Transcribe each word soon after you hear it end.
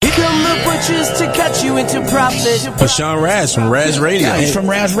into profit. For Sean Raz from Raz Radio. Yeah, he's from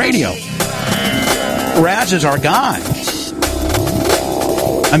Raz Radio. Raz is our guy.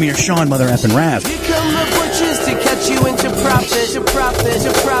 I mean, you're Sean Mother effing Raz. Here come the butchers to catch you into profit, to profit,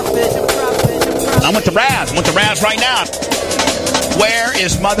 to profit, to profit, to profit. I'm with the Raz. I'm with the Raz right now. Where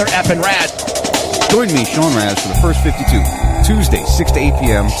is Mother effing Raz? Join me, Sean Raz, for the first 52. Tuesday, 6 to 8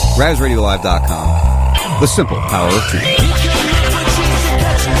 p.m. RazRadioLive.com. The simple power of truth. Here come the butchers to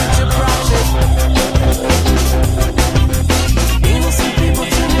catch you into profit. Innocent people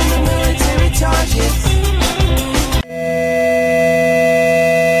turn into military targets.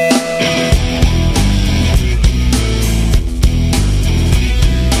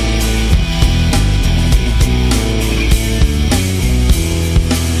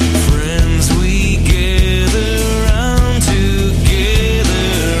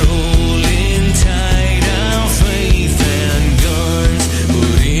 Together, holding tight our faith and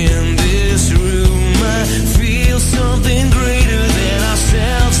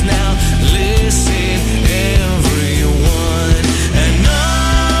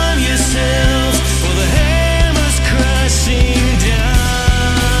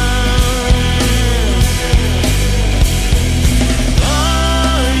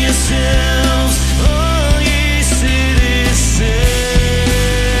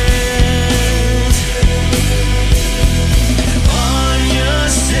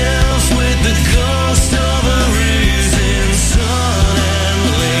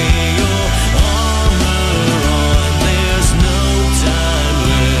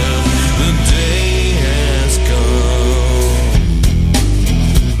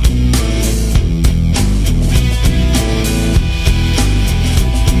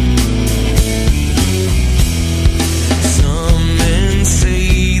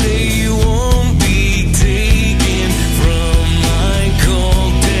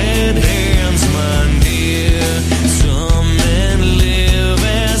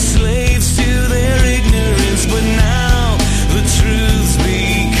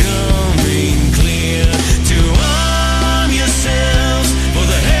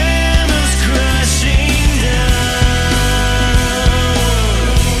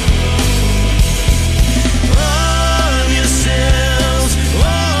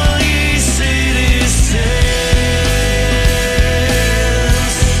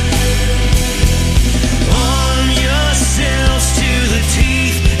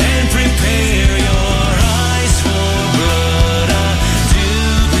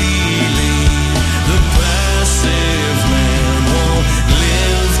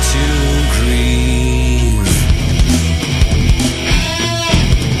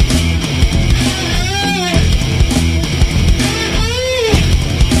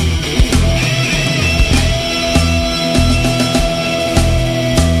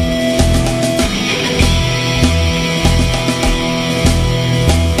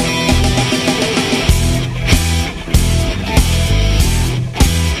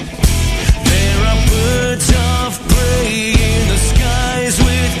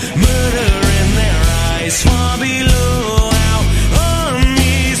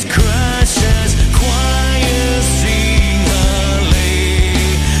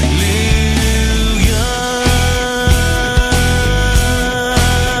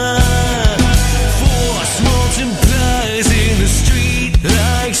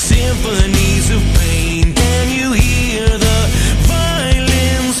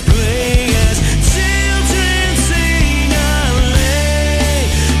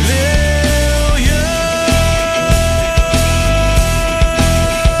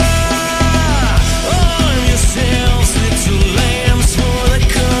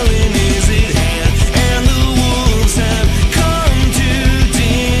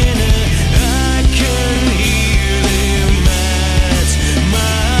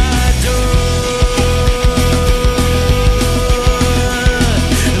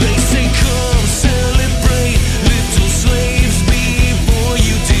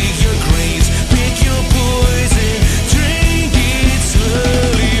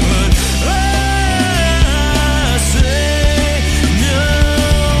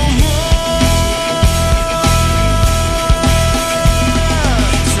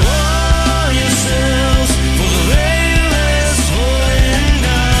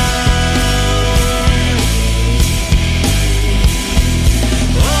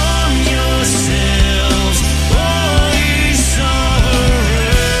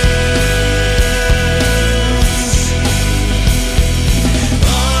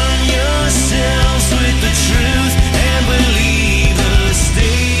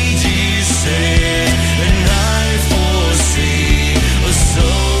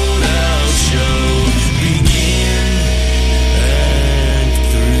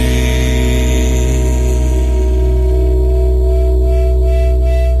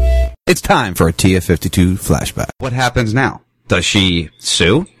It's time for a TF52 flashback. What happens now? Does she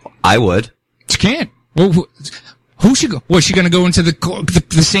sue? I would. She can't. Well, who should go? Was she going to go into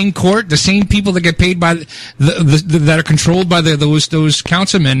the same court, the same people that get paid by that are controlled by those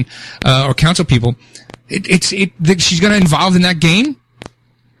councilmen or council people? She's going to involve in that game.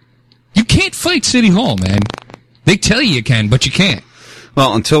 You can't fight City Hall, man. They tell you can, but you can't.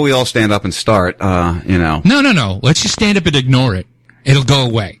 Well, until we all stand up and start, No. Let's just stand up and ignore it. It'll go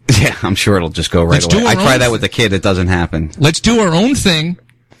away. Yeah, I'm sure it'll just go right away. I try that with a kid. It doesn't happen. Let's do our own thing,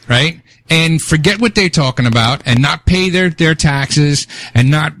 right? And forget what they're talking about and not pay their taxes and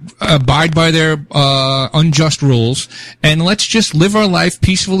not abide by their unjust rules. And let's just live our life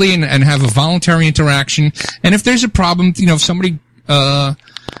peacefully and have a voluntary interaction. And if there's a problem, if somebody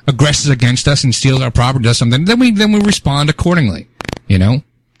aggresses against us and steals our property, does something, then we respond accordingly,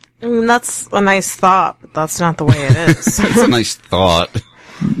 I mean, that's a nice thought, but that's not the way it is. It's a nice thought.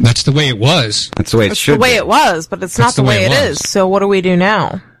 That's the way it was. That's the way it should be. It's the way it was, but it's not the way it is. So what do we do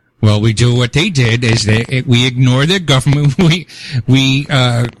now? Well, we do what they did is we ignore their government. We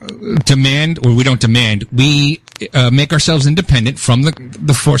demand, or we don't demand. We make ourselves independent from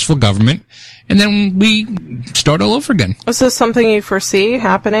the forceful government, and then we start all over again. Is this something you foresee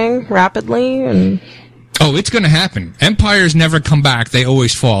happening rapidly? Oh, it's going to happen. Empires never come back. They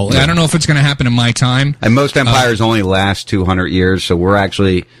always fall. Yeah. I don't know if it's going to happen in my time. And most empires only last 200 years, so we're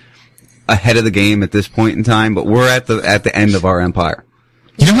actually ahead of the game at this point in time, but we're at the end of our empire.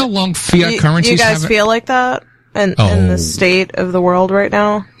 You know how long fiat currencies have? You guys feel like that in the state of the world right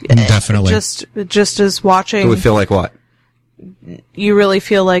now? Definitely. Just as watching. It would feel like what? You really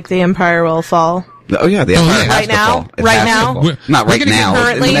feel like the empire will fall? Oh yeah, the empire has to fall. Right now? Not right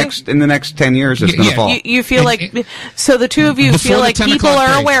now. In the next 10 years, it's going to fall. You feel like, so the two of you feel like people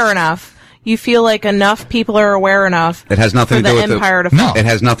are aware enough. You feel like enough people are aware enough. It has nothing to do with the empire to fall. It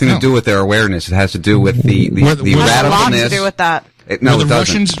has nothing to do with their awareness. It has to do with the radicalness. It has a lot to do with that. Were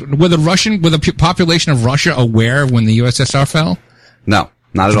the population of Russia aware when the USSR fell? No,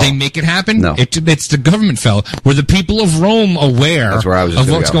 not at all. Did they make it happen? No. It's the government fell. Were the people of Rome aware of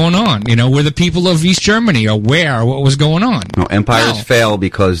what's going on? Were the people of East Germany aware of what was going on? No, empires fail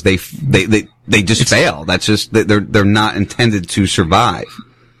because they just fail. That's just, they're not intended to survive.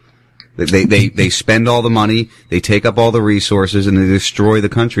 They spend all the money, they take up all the resources, and they destroy the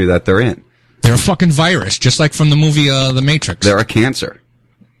country that they're in. They're a fucking virus, just like from the movie The Matrix. They're a cancer.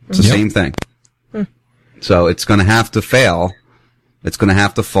 It's the same thing. So it's going to have to fail. It's going to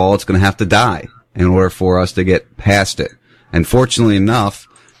have to fall. It's going to have to die in order for us to get past it. And fortunately enough,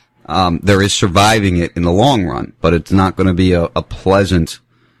 there is surviving it in the long run, but it's not going to be a pleasant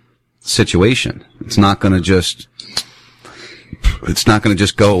situation. It's not going to just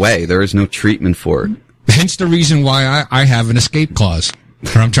go away. There is no treatment for it. Hence the reason why I have an escape clause.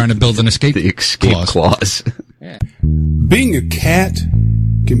 Or I'm trying to build an escape clause. Yeah. Being a cat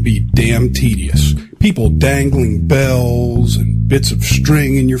can be damn tedious. People dangling bells and bits of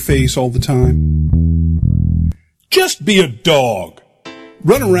string in your face all the time. Just be a dog.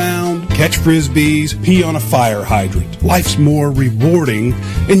 Run around, catch frisbees, pee on a fire hydrant. Life's more rewarding,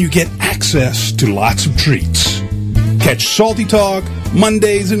 and you get access to lots of treats. Catch Salty Talk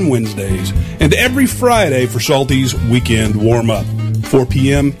Mondays and Wednesdays, and every Friday for Salty's Weekend Warm-Up. 4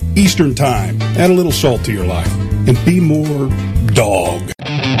 p.m. Eastern Time. Add a little salt to your life and be more dog.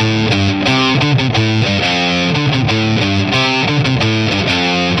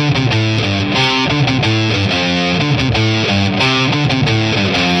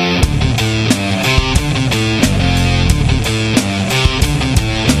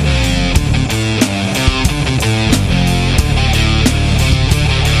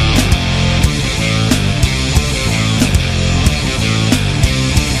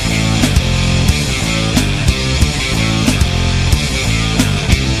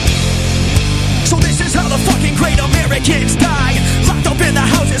 Americans die, locked up in the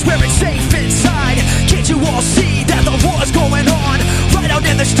houses where it's safe inside. Can't you all see that the war's going on? Right out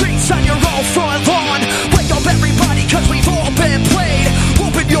in the streets on your own front lawn. Wake up everybody, cause we've all been played.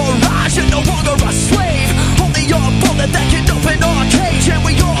 Open your eyes, you're no longer a slave. Only a bullet that can open our cage. And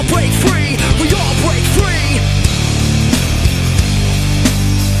we all break free, we all break free.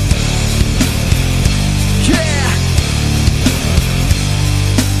 Yeah.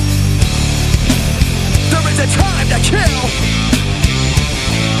 There is a time to kill.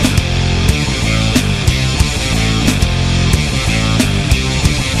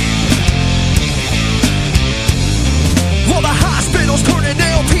 While the hospitals turning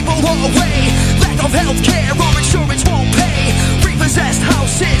ill people away, lack of health care or insurance won't pay. Repossessed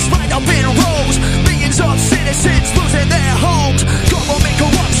houses lined up in rows, millions of citizens losing their homes. Government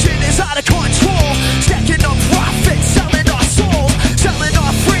corruption is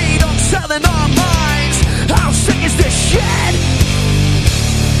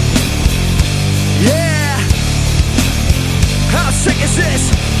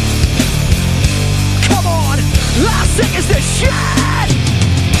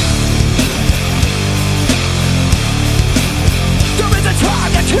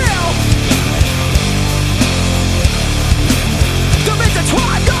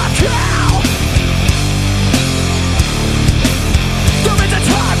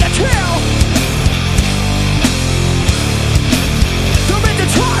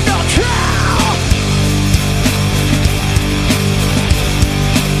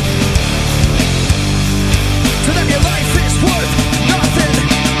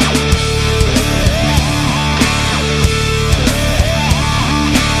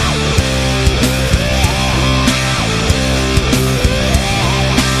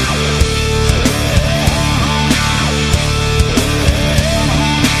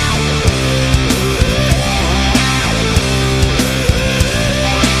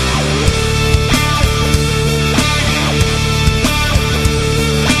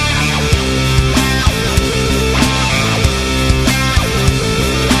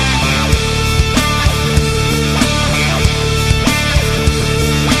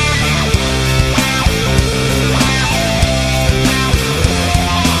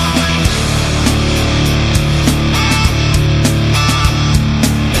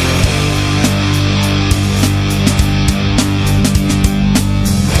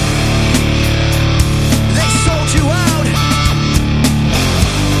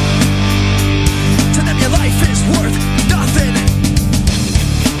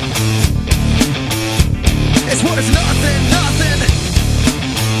worth nothing, nothing.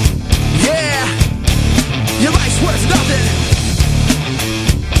 Yeah, your life's worth nothing.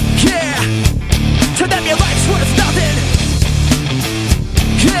 Yeah, to them your life's worth nothing.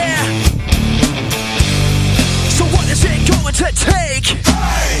 Yeah. So what is it going to take?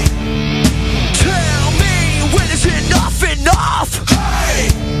 Hey! Tell me, when is enough enough? Hey!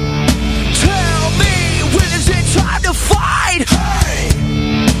 Tell me, when is it time to fight? Hey!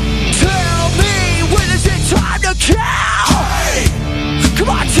 Tell me, when is it time to kill? Hey! Come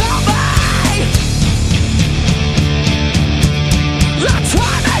on, tell me! The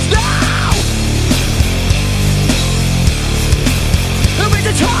time is now! It means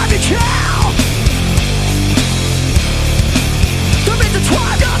the time to kill! It means the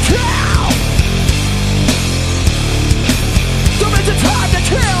time to kill! It means the time to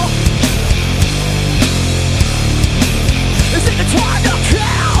kill! Is it the time to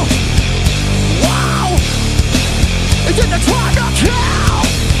kill? Wow! Is it the time to kill?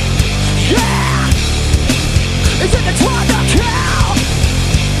 Yeah! Is it the time to kill?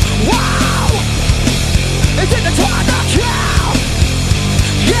 Wow! Is it the time to kill?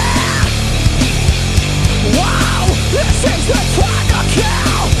 Yeah! Wow! This is the time to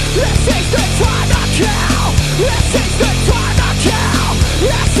kill! This is the time to kill! This is the time to kill!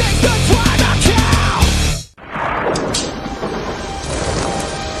 This is the time to kill!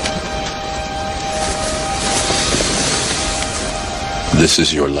 This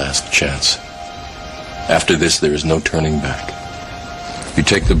is your last chance. After this, there is no turning back. You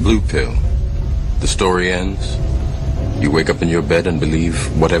take the blue pill, the story ends. You wake up in your bed and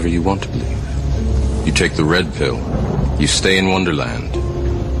believe whatever you want to believe. You take the red pill, you stay in Wonderland,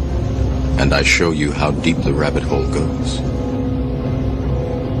 and I show you how deep the rabbit hole goes.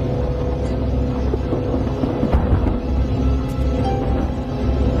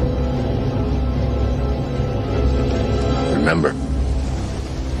 Remember,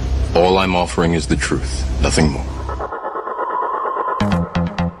 all I'm offering is the truth, nothing more.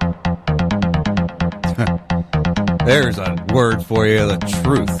 There's a word for you, the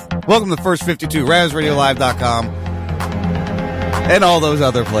truth. Welcome to the First 52, RazRadioLive.com, and all those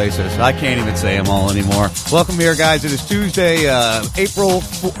other places. I can't even say them all anymore. Welcome here, guys. It is Tuesday, April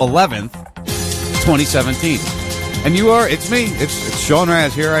 11th, 2017. And it's me. It's Sean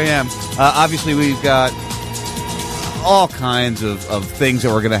Raz. Here I am. Obviously, we've got all kinds of things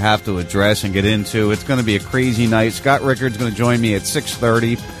that we're going to have to address and get into. It's going to be a crazy night. Scott Rickard's going to join me at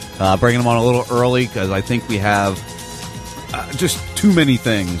 6:30. Bringing him on a little early because I think we have just too many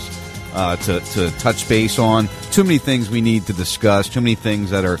things to touch base on. Too many things we need to discuss. Too many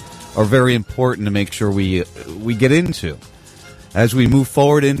things that are very important to make sure we get into as we move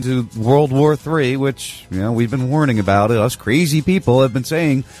forward into World War III, which we've been warning about it. Us crazy people have been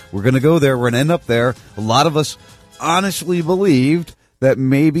saying we're going to go there. We're going to end up there. A lot of us honestly believed that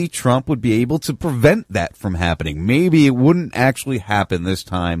maybe Trump would be able to prevent that from happening. Maybe it wouldn't actually happen this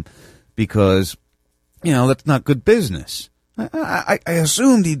time because, that's not good business. I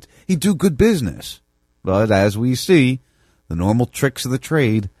assumed he'd do good business. But as we see, the normal tricks of the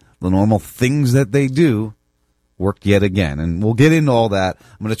trade, the normal things that they do, worked yet again. And we'll get into all that.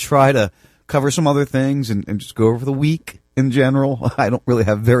 I'm going to try to cover some other things and just go over the week in general. I don't really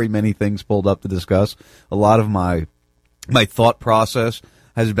have very many things pulled up to discuss. A lot of my thought process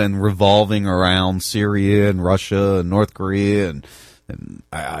has been revolving around Syria and Russia and North Korea and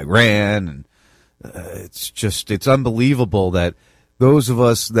Iran. And it's unbelievable that those of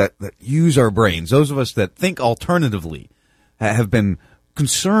us that use our brains, those of us that think alternatively, have been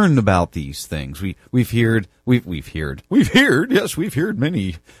concerned about these things. We've heard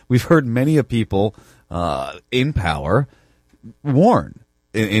many of people in power warn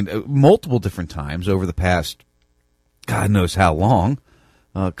in multiple different times over the past God knows how long.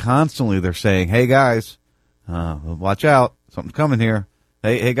 Constantly they're saying, "Hey guys, watch out! Something's coming here.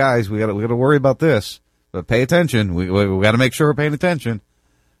 Hey guys, we gotta worry about this. But pay attention. We gotta make sure we're paying attention."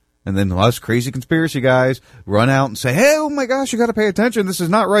 And then us crazy conspiracy guys run out and say, "Hey, oh my gosh, you gotta pay attention. This is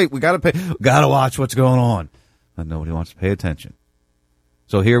not right. We gotta watch what's going on." And nobody wants to pay attention.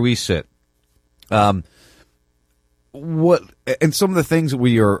 So here we sit. And some of the things that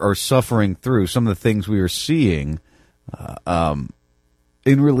we are suffering through, some of the things we are seeing,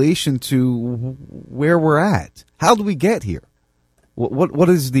 in relation to where we're at. How do we get here? What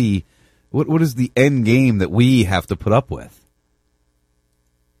is the end game that we have to put up with?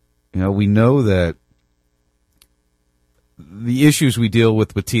 We know that the issues we deal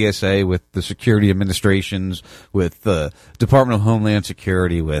with TSA, with the security administrations, with the Department of Homeland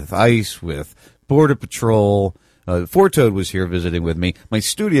Security, with ICE, with Border Patrol. Four Toad was here visiting with me. My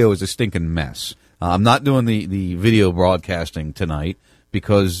studio is a stinking mess. I'm not doing the video broadcasting tonight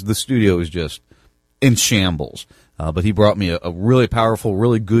because the studio is just in shambles. But he brought me a really powerful,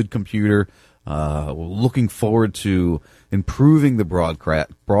 really good computer. We're looking forward to improving the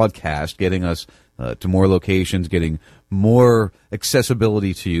broadcast, getting us to more locations, getting more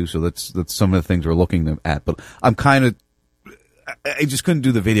accessibility to you. So that's some of the things we're looking at. But I just couldn't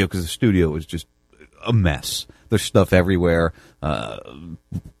do the video because the studio was just a mess. There's stuff everywhere,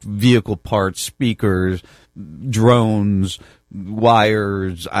 vehicle parts, speakers, drones,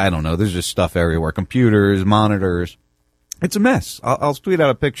 wires, I don't know. There's just stuff everywhere, computers, monitors. It's a mess. I'll tweet out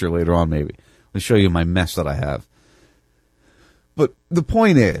a picture later on maybe. I'll show you my mess that I have. But the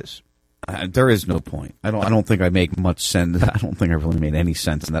point is, there is no point. I don't think I make much sense. I don't think I really made any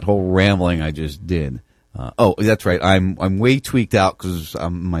sense in that whole rambling I just did. Oh, that's right. I'm way tweaked out because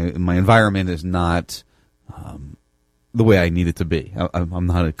my environment is not the way I need it to be. I'm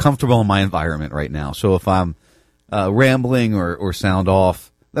not comfortable in my environment right now. So if I'm rambling or sound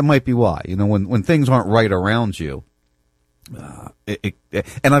off, that might be why. You know, when things aren't right around you,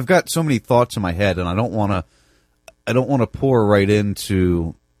 and I've got so many thoughts in my head, and I don't want to pour right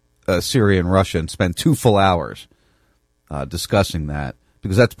into Syria and Russia and spend 2 full hours discussing that,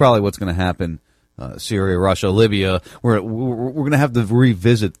 because that's probably what's going to happen. Syria, Russia, Libya. We're going to have to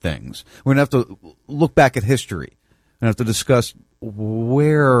revisit things. We're going to have to look back at history and have to discuss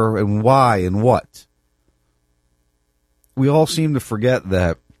where and why and what. We all seem to forget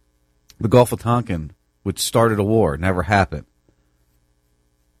that the Gulf of Tonkin, which started a war, never happened.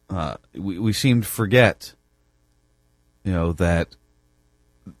 We seem to forget, that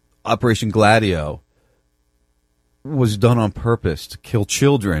Operation Gladio was done on purpose to kill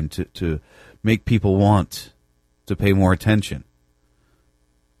children, to make people want to pay more attention.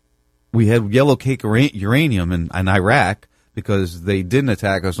 We had yellow cake uranium in Iraq because they didn't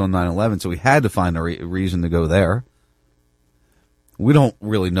attack us on 9/11, so we had to find a reason to go there. We don't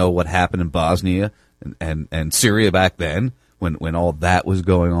really know what happened in Bosnia and Syria back then when all that was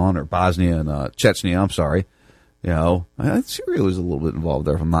going on, or Bosnia and Chechnya, I'm sorry. Syria was a little bit involved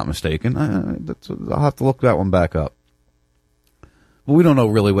there, if I'm not mistaken. I'll have to look that one back up. But we don't know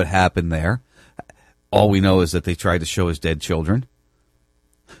really what happened there. All we know is that they tried to show us dead children.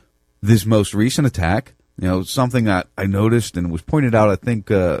 This most recent attack, something that I noticed and was pointed out, I think,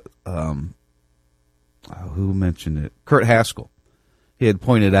 who mentioned it? Kurt Haskell. He had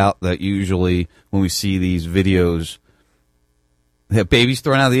pointed out that usually when we see these videos, they have babies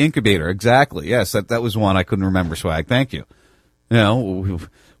thrown out of the incubator. Exactly. Yes, that was one I couldn't remember, Swag. Thank you.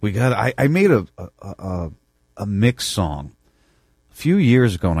 We got. I made a mix song a few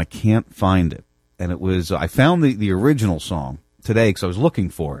years ago, and I can't find it. And it was, I found the original song today because I was looking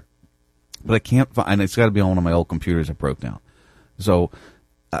for it, but I can't find, and it's got to be on one of my old computers that broke down. So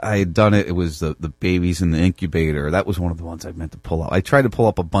I had done it. It was the babies in the incubator. That was one of the ones I meant to pull up. I tried to pull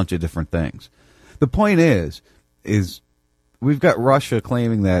up a bunch of different things. The point is we've got Russia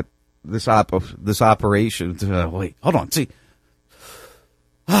claiming that this operation, wait, hold on. See,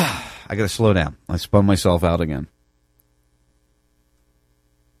 I got to slow down. I spun myself out again.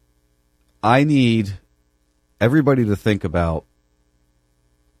 I need everybody to think about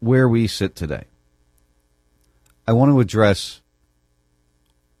where we sit today. I want to address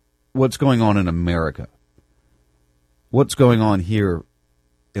what's going on in America. What's going on here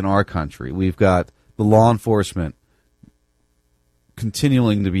in our country. We've got the law enforcement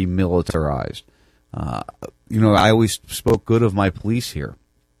continuing to be militarized. I always spoke good of my police here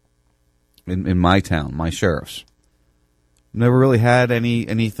in my town, my sheriffs. Never really had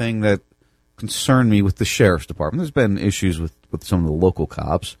anything that concerned me with the sheriff's department. There's been issues with some of the local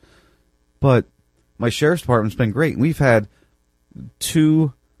cops, but my sheriff's department's been great. We've had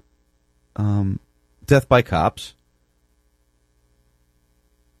 2 death by cops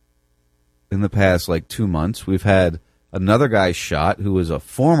in the past 2 months. We've had another guy shot who was a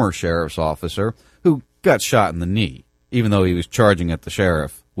former sheriff's officer who got shot in the knee, even though he was charging at the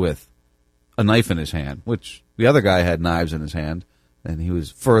sheriff with a knife in his hand, which the other guy had knives in his hand. And he was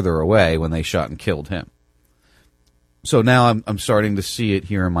further away when they shot and killed him. So now I'm starting to see it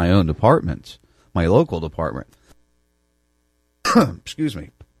here in my own department, my local department. Excuse me.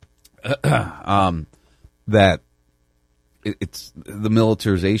 That it's the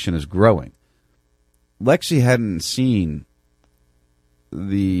militarization is growing. Lexi hadn't seen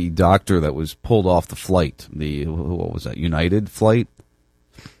the doctor that was pulled off the flight. What was that? United flight.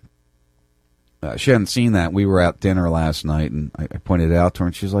 She hadn't seen that. We were at dinner last night, and I pointed it out to her,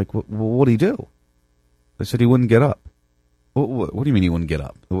 and she's like, what did he do? I said he wouldn't get up. What do you mean he wouldn't get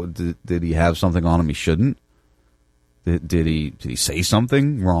up? Did he have something on him he shouldn't? Did he say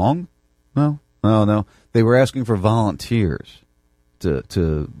something wrong? No, No. They were asking for volunteers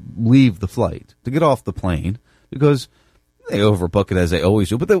to leave the flight, to get off the plane, because they overbook it as they always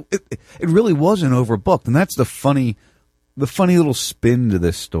do. But it really wasn't overbooked, and that's the funny little spin to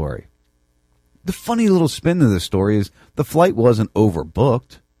this story. The funny little spin to this story is the flight wasn't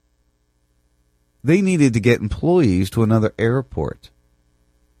overbooked. They needed to get employees to another airport.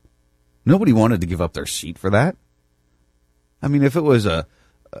 Nobody wanted to give up their seat for that. I mean, if it was a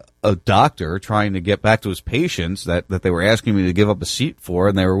doctor trying to get back to his patients that they were asking me to give up a seat for,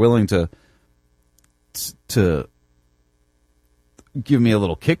 and they were willing to give me a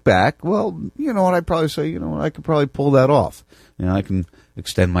little kickback, well, you know what, I'd probably say, you know what, I could probably pull that off. You know, I can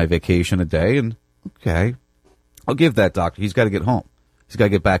extend my vacation a day, and okay, I'll give that doctor. He's got to get home. He's got to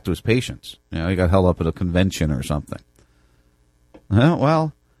get back to his patients. You know, he got held up at a convention or something.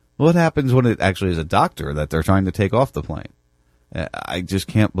 Well, what happens when it actually is a doctor that they're trying to take off the plane? I just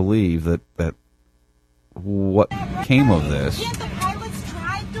can't believe that what came of this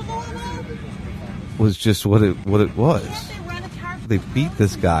was just what it was. They beat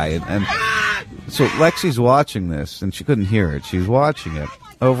this guy, and so Lexi's watching this, and she couldn't hear it. She was watching it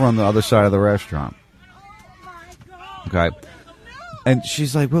over on the other side of the restaurant. Okay, and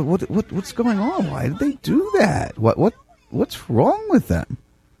she's like, "What's going on? Why did they do that? What's wrong with them?"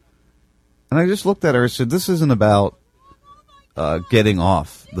 And I just looked at her and said, "This isn't about getting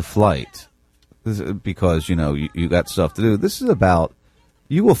off the flight because you know you got stuff to do. This is about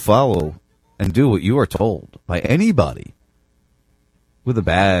you will follow and do what you are told by anybody with a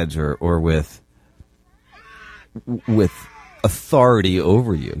badge or with authority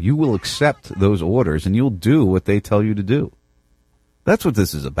over you. You will accept those orders and you'll do what they tell you to do. That's what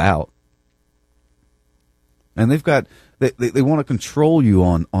this is about. And they've got they want to control you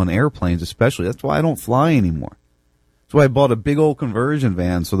on airplanes, especially. That's why I don't fly anymore. That's why I bought a big old conversion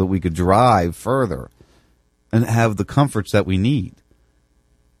van so that we could drive further and have the comforts that we need.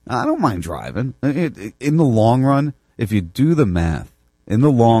 I don't mind driving. In the long run, if you do the math, in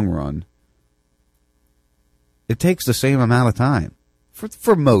the long run, it takes the same amount of time.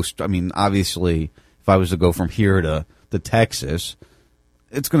 For most, I mean, obviously, if I was to go from here to Texas,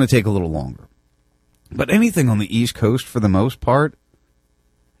 it's going to take a little longer. But anything on the East Coast, for the most part,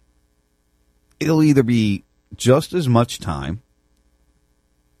 it'll either be just as much time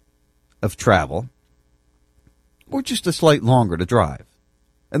of travel or just a slight longer to drive.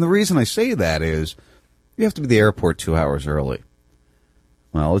 And the reason I say that is you have to be at the airport 2 hours early.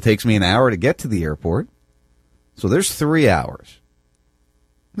 Well, it takes me an hour to get to the airport, so there's 3 hours.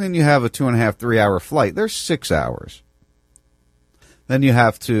 Then you have a 2.5, 3 hour flight. There's 6 hours. Then you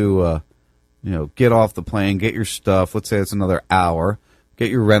have to, get off the plane, get your stuff. Let's say it's another hour. Get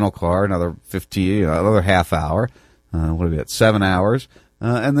your rental car, another 15, another half hour. What have you got? 7 hours.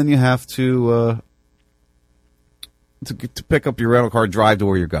 And then you have to pick up your rental car and drive to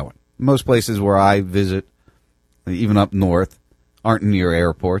where you're going. Most places where I visit, even up north, aren't near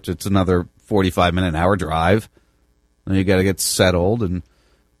airports. It's another 45-minute, hour drive. And you got to get settled and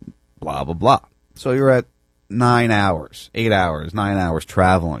blah, blah, blah. So you're at 9 hours, 8 hours, 9 hours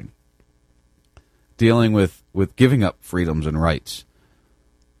traveling, dealing with giving up freedoms and rights.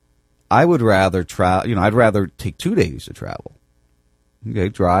 I would rather I'd rather take 2 days to travel. Okay,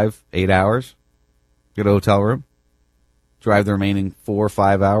 drive 8 hours, get a hotel room, drive the remaining 4 or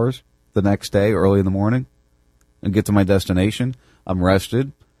 5 hours the next day, early in the morning, and get to my destination. I'm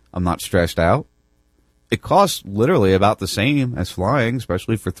rested. I'm not stressed out. It costs literally about the same as flying,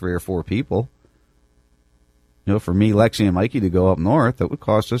 especially for 3 or 4 people. For me, Lexi, and Mikey to go up north, that would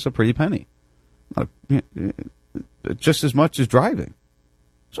cost us a pretty penny. Just as much as driving.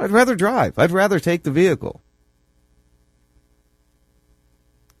 So I'd rather drive. I'd rather take the vehicle.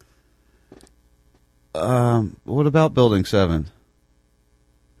 What about Building 7?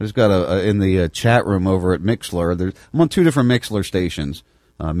 I just got in the chat room over at Mixlr. I'm on 2 different Mixlr stations.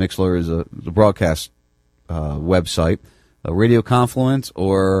 Mixlr is a broadcast website, Radio Confluence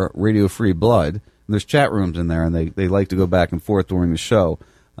or Radio Free Blood. And there's chat rooms in there, and they like to go back and forth during the show.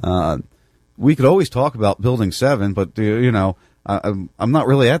 We could always talk about Building 7, but I'm not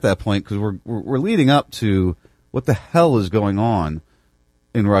really at that point because we're leading up to what the hell is going on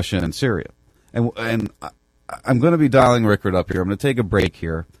in Russia and Syria, and I'm going to be dialing Rickard up here. I'm going to take a break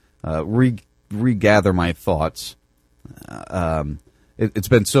here, regather my thoughts. It's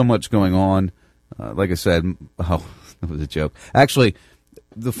been so much going on. Like I said, that was a joke. Actually,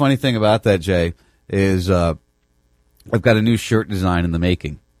 the funny thing about that, Jay, is I've got a new shirt design in the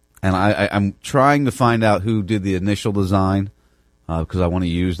making, and I'm trying to find out who did the initial design because I want to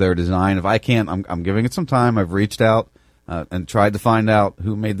use their design. If I can't, I'm giving it some time. I've reached out and tried to find out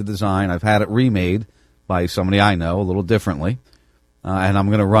who made the design. I've had it remade by somebody I know a little differently, and I'm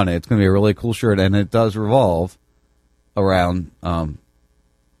going to run it. It's going to be a really cool shirt, and it does revolve around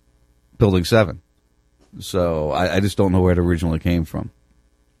Building 7. So I just don't know where it originally came from.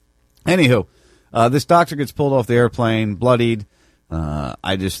 Anywho, this doctor gets pulled off the airplane, bloodied.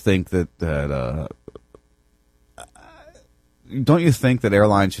 I just think that don't you think that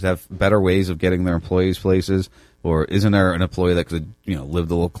airlines should have better ways of getting their employees places? Or isn't there an employee that could have,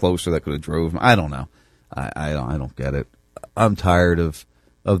 lived a little closer, that could have drove? I don't know. I don't get it. I'm tired of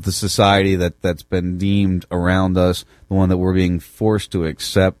the society that's been deemed around us, the one that we're being forced to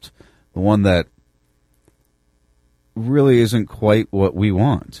accept, the one that really isn't quite what we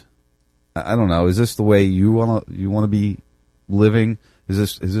want. I don't know. Is this the way you want to be living?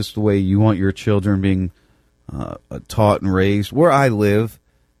 Is this the way you want your children being taught and raised? Where I live,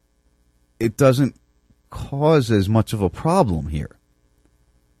 it doesn't cause as much of a problem here.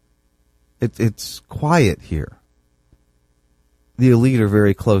 It's quiet here. The elite are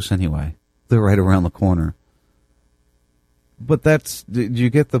very close anyway. They're right around the corner. But do you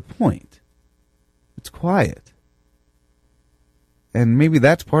get the point? It's quiet. And maybe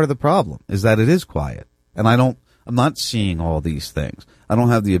that's part of the problem, is that it is quiet. And I'm not seeing all these things. I don't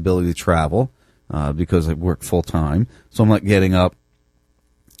have the ability to travel because I work full time, so I'm not getting up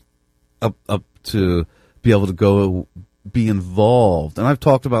to be able to go be involved. And I've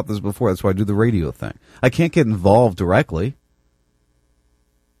talked about this before. That's why I do the radio thing. I can't get involved directly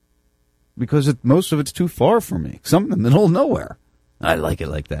because most of it's too far from me. I'm in the middle of nowhere. I like it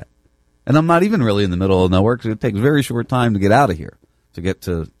like that. And I'm not even really in the middle of nowhere because it takes a very short time to get out of here, to get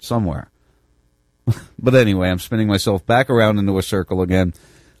to somewhere. But anyway, I'm spinning myself back around into a circle again.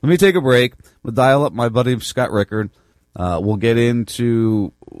 Let me take a break. We'll dial up my buddy Scott Rickard. We'll get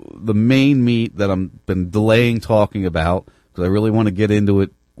into the main meat that I've been delaying talking about because I really want to get into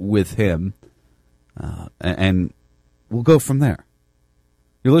it with him. And we'll go from there.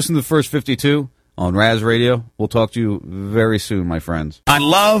 You're listening to the First 52 on Raz Radio. We'll talk to you very soon, my friends. I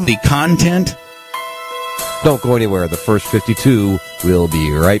love the content. Don't go anywhere. The First 52 will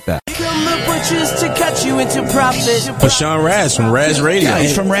be right back. To cut you into profit. But Sean Raz from Raz Radio. Yeah,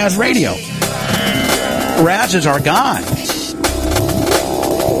 he's from Raz Radio. Raz is our guy.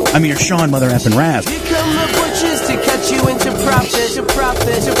 I mean, you're Sean, Mother effing Raz. Here come the butchers to cut you into profit.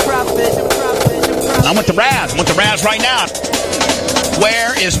 I want the Raz. I want the Raz right now.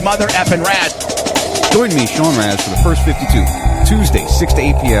 Where is Mother effing Raz? Join me, Sean Raz, for the First 52, Tuesday, 6 to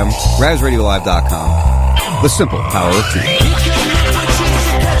 8 p.m., RazRadioLive.com. The simple power of truth.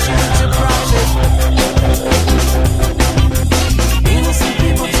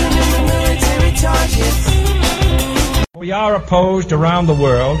 We are opposed around the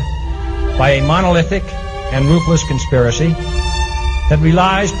world by a monolithic and ruthless conspiracy that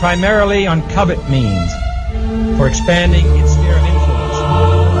relies primarily on covert means for expanding its sphere of influence,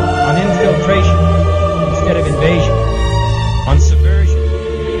 on infiltration instead of invasion, on subversion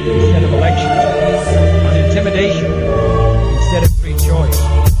instead of elections, on intimidation instead of free choice,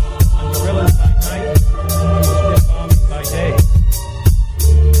 on guerrillas by night instead of armies by day.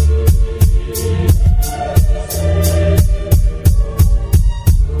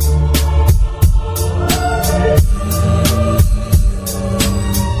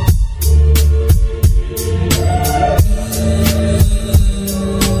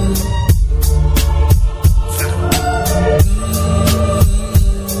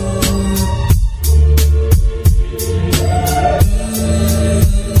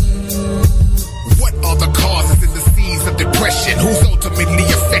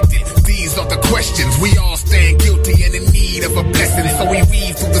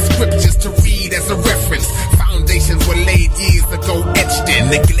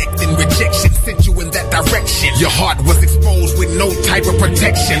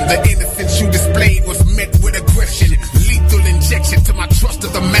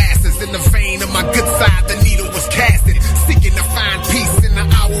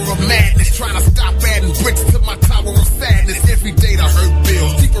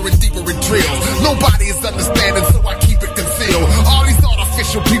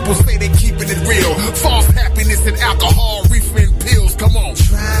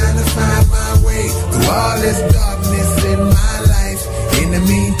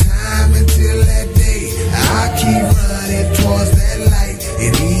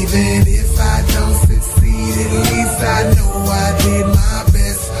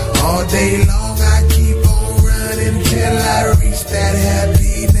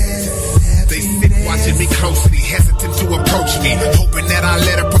 Watching me closely, hesitant to approach me, hoping that I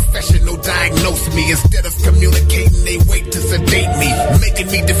let a profession professional diagnose me. Instead of communicating, they wait to sedate me, making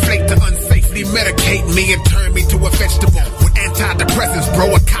me deflate to unsafely medicate me and turn me to a vegetable with antidepressants,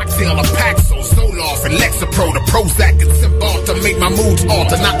 bro. A cocktail of Paxil, Zoloft, and Lexapro, the Prozac and Symbol to make my moods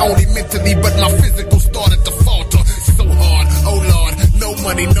alter. Not only mentally, but my physical started to falter. So hard, oh Lord, no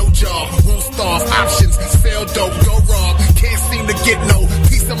money, no job, won't starve, options, sell dope, go rob. Can't seem to get no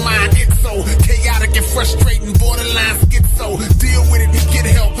peace of mind. It's so chaotic and frustrating, borderline schizo. Deal with it, get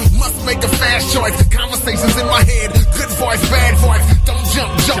help, must make a fast choice. Conversations in my head, good voice, bad voice. Don't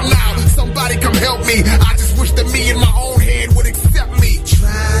jump now, somebody come help me. I just wish that me in my own head would accept me.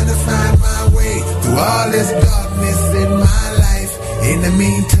 Trying to find my way through all this darkness in my life. In the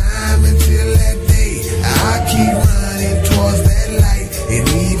meantime, until that day, I keep running towards that light. And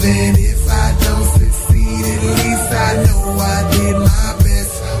even if I don't succeed, at least I know I did my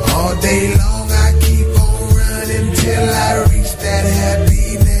best. All day long I keep on running till I reach that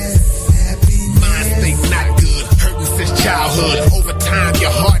happiness. Mind state not good, hurting since childhood. Over time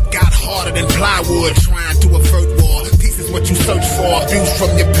your heart got harder than plywood. Trying to avert war, peace is what you search for. Abuse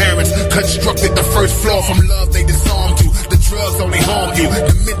from your parents, constructed the first floor. From love they disarmed you, the drugs only harm you.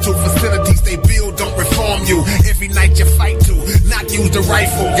 The mental facilities they build don't reform you. Every night you fight to not use the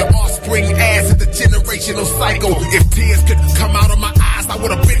rifle. Your offspring adds to the generational cycle. If tears could come out of my eyes, I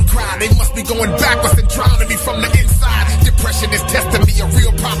would have been crying. They must be going backwards and drowning me from the inside. Depression is testing me, a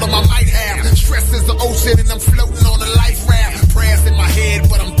real problem I might have. Stress is the ocean and I'm floating on a life raft. Prayers in my head,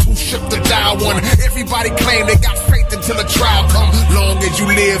 but I'm too shook to dial one. Everybody claim they got faith until a trial come. Long as you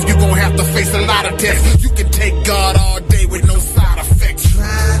live, you gon' have to face a lot of tests. You can take God all day with no side effects.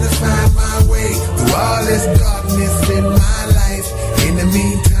 Trying to find my way through all this darkness in my life. In the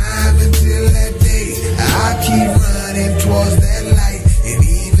meantime, until that day, I keep running towards that light. And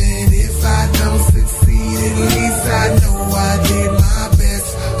even if I don't succeed, at least I know I did my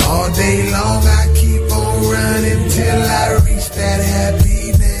best. All day long I keep on running till I reach that happiness.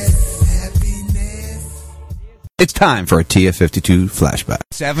 It's time for a TF52 flashback.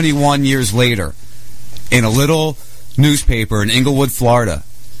 71 years later, in a little newspaper in Inglewood, Florida.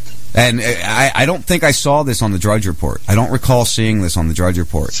 And I don't think I saw this on the Drudge Report. I don't recall seeing this on the Drudge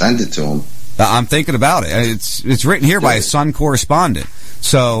Report. Send it to him. I'm thinking about it. It's written here by a Sun correspondent.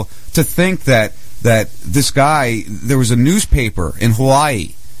 So to think that this guy, there was a newspaper in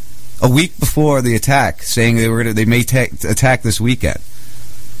Hawaii a week before the attack saying they may attack this weekend.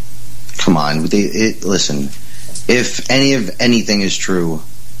 Come on, listen. If anything is true,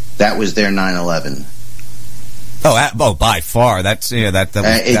 that was their 9/11. Oh, by far. That's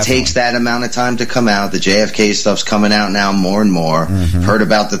it takes that amount of time to come out. The JFK stuff's coming out now more and more. Mm-hmm. Heard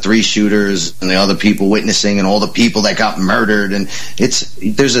about the 3 shooters and the other people witnessing and all the people that got murdered. And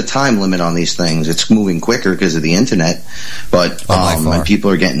there's a time limit on these things. It's moving quicker because of the internet, but and people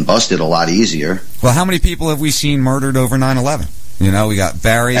are getting busted a lot easier. Well, how many people have we seen murdered over 9/11? You know, we got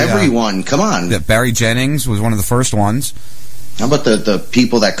Barry. Everyone, come on. Barry Jennings was one of the first ones. How about the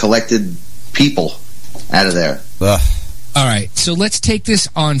people that collected people out of there? All right, so let's take this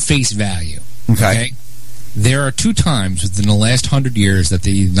on face value. Okay. There are 2 times within the last 100 years that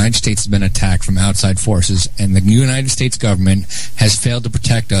the United States has been attacked from outside forces, and the United States government has failed to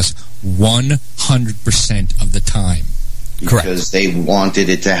protect us 100% of the time. Because they wanted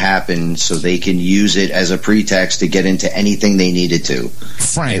it to happen so they can use it as a pretext to get into anything they needed to.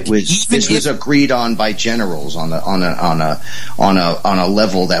 Frank, this was agreed on by generals on a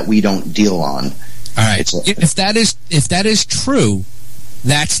level that we don't deal on. All right. If that is true,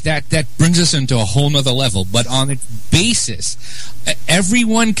 that brings us into a whole nother level. But on its basis,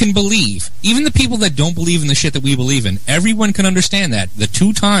 everyone can believe, even the people that don't believe in the shit that we believe in, everyone can understand that the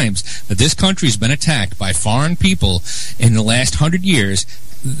 2 times that this country's been attacked by foreign people in the last 100 years,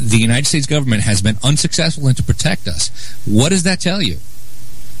 the United States government has been unsuccessful in to protect us. What does that tell you?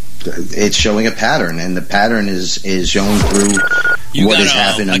 It's showing a pattern, and the pattern is shown through what has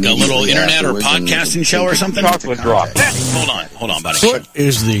happened. Like a little internet or podcasting show or something? Chocolate Drop. Hold on, buddy. What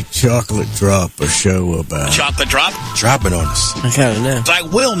is the Chocolate Drop a show about? Chocolate Drop? Drop it on us. I kind of know. I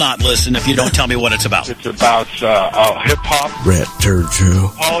will not listen if you don't tell me what it's about. It's about hip-hop. Rat Turd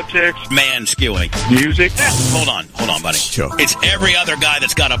Show. Politics. Man skewing. Music. Hold on, buddy. It's every other guy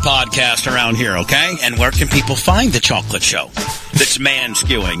that's got a podcast around here, okay? And where can people find the Chocolate Show? That's man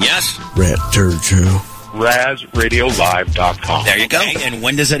skewing, yes? Rat Turd Show. RazRadioLive.com. There you go. Okay, and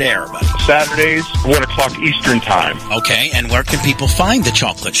when does it air, buddy? Saturdays, 1 o'clock Eastern Time. Okay, and where can people find the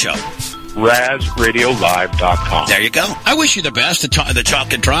Chocolate Show? RazRadioLive.com. There you go. I wish you the best, the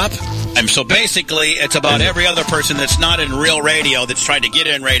Chocolate Drop. And so basically, it's about every other person that's not in real radio that's trying to get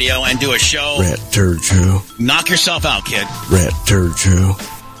in radio and do a show. Rat Turd Show. Knock yourself out, kid. Rat Turd Show.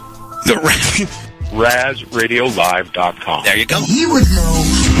 RazRadioLive.com. There you go. He would know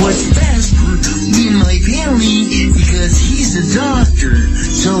what's best for me and my family because he's a doctor.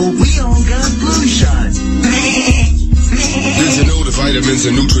 So we all got flu shots. Did you know the vitamins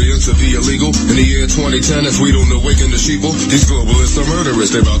and nutrients will be illegal in the year 2010 if we don't awaken the sheeple? These globalists are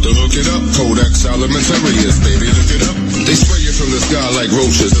murderers, they about to hook it up. Codex Alimentarius, baby, look it up. They spray you from the sky like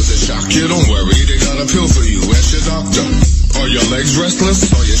roaches. Does it shock you? Don't worry, they got a pill for you. Ask your doctor. Are your legs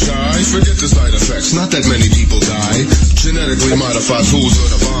restless? Are you shy? Forget the side effects, not that many people die. Genetically modified foods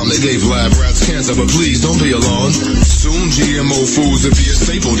are the bomb. They gave lab rats cancer, but please don't be alarmed. Soon GMO foods will be a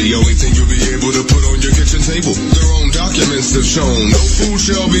staple. The only thing you'll be able to put on your kitchen table. Their own documents have shown no food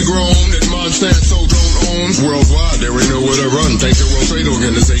shall be grown that Monsanto don't own. Worldwide, there ain't nowhere to run. Thank the World Trade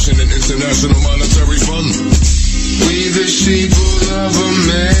Organization and International Monetary Fund. We the sheeple of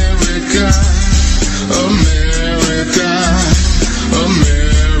America, America,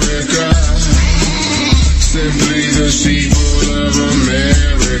 America. Simply the sheeple of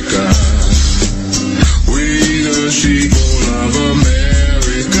America. We the sheeple of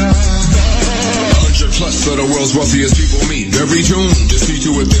America. 100 plus of the world's wealthiest people meet every June to see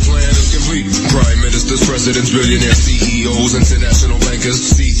to it their plan is complete. Prime ministers, presidents, billionaires, CEOs, international bankers,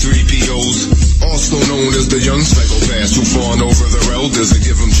 C3POs, also known as the young psychopaths who fawn over their elders and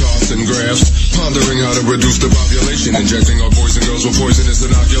give them charts and graphs, pondering how to reduce the population, injecting our boys and girls with poisonous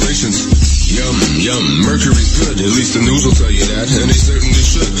inoculations. Yum, yum, mercury's good, at least the news will tell you that, and they certainly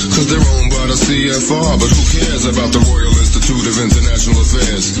should, cause they're owned by the CFR, but who cares about the Royal Institute of International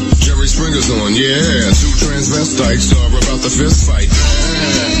Affairs? Jerry Springer's on, yeah, 2 transvestites are about the fist fight.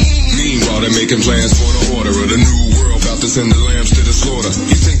 Meanwhile, they're making plans for the order of the new world, about to send the lambs to the slaughter.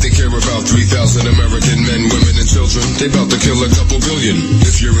 You think they care about 3,000 American men, women, and children? They about to kill a couple billion.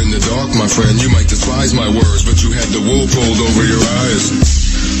 If you're in the dark, my friend, you might despise my words, but you had the wool pulled over your eyes.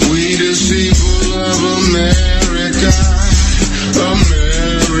 We the sheeple of America,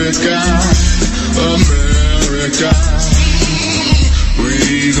 America, America.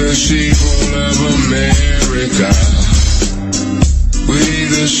 We the sheeple of America. We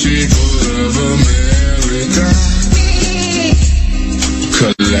the sheeple of America.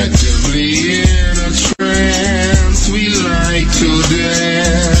 Collectively in a trance, we like to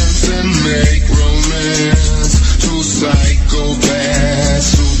dance and make romance. 2 psychopaths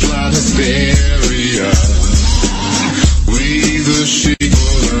who plot hysteria. We the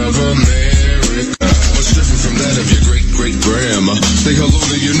sheeple of America. What's different from that of your great-great-grandma? Say hello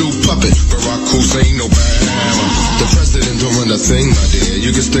to your new puppet, Barack Hussein Obama. The president don't run a thing, my dear.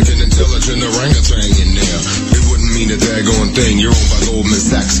 You can stick an intelligent orangutan in there. It wouldn't mean a daggone thing. You're owned by Goldman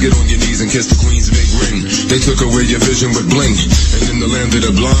Sachs. Get on your knees and kiss the Queen's big ring. They took away your vision with blink. And in the land of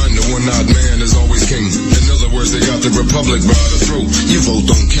the blind, the one-eyed man is always king. In other words, they got the republic by the throat. Your vote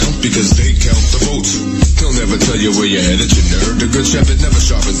don't count because they count the votes. They'll never tell you where you're headed, you nerd. The good shepherd never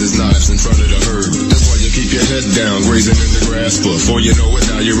sharpens his knives in front of the herd. That's why you keep your head down, grazing in the grass. Before you know it,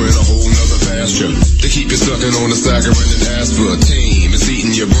 now you're in a whole nother pasture. They keep you sucking on the saccharin and aspartame. It's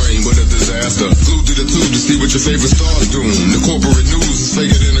eating your brain, what a disaster. Glued to the tube to see what your favorite star's doing. The corporate news is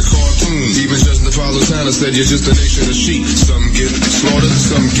faker than a cartoon. Even Judge Napolitano said you're just a nation of sheep. Some get slaughtered,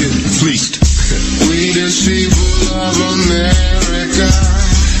 some get fleeced. We the sheeple of America,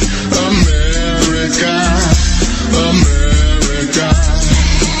 America, America.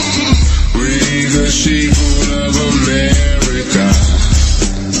 We the sheeple of America.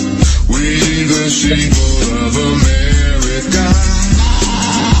 We the sheeple of America.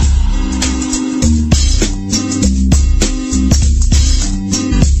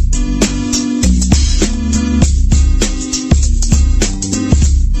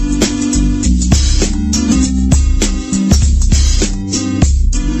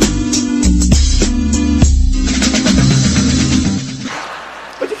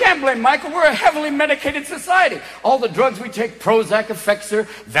 Michael, we're a heavily medicated society. All the drugs we take, Prozac, Effexor,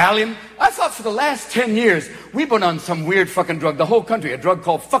 Valium. I thought for the last 10 years, we've been on some weird fucking drug, the whole country, a drug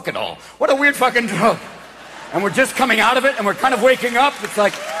called Fuck-It-All. What a weird fucking drug. And we're just coming out of it, and we're kind of waking up. It's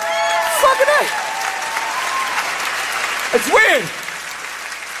like, fucking it. It's weird.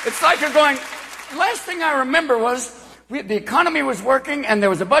 It's like you're going, last thing I remember was, the economy was working, and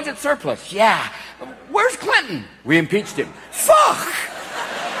there was a budget surplus. Yeah. Where's Clinton? We impeached him. Fuck!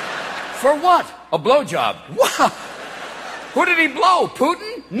 For what? A blowjob. Wow. Who did he blow?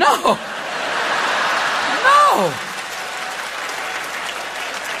 Putin? No. No.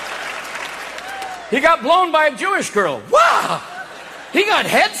 He got blown by a Jewish girl. Wow. He got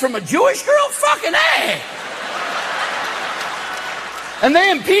head from a Jewish girl? Fucking A. And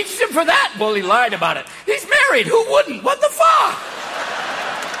they impeached him for that? Well, he lied about it. He's married. Who wouldn't? What the fuck?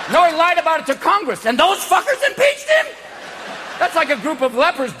 No, he lied about it to Congress, and those fuckers impeached him? That's like a group of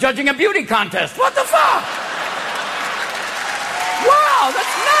lepers judging a beauty contest. What the fuck? Wow,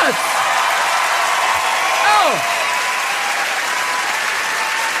 that's nuts. Oh.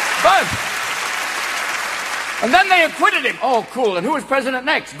 But, and then they acquitted him. Oh, cool. And who was president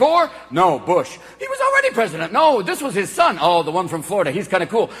next? Gore? No, Bush. He was already president. No, this was his son. Oh, the one from Florida. He's kind of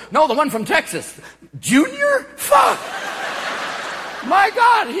cool. No, the one from Texas. Junior? Fuck. My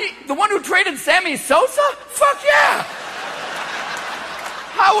God, the one who traded Sammy Sosa? Fuck yeah.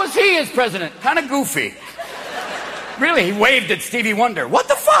 How was he as president? Kind of goofy. Really, he waved at Stevie Wonder. What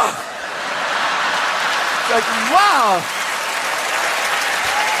the fuck? Like, wow.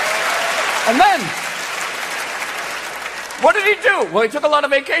 And then, what did he do? Well, he took a lot of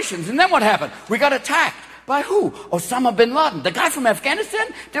vacations. And then what happened? We got attacked. By who? Osama bin Laden. The guy from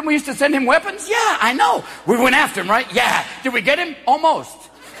Afghanistan? Didn't we used to send him weapons? Yeah, I know. We went after him, right? Yeah. Did we get him? Almost.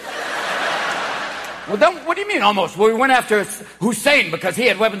 Well, then, what do you mean almost? Well, we went after Hussein because he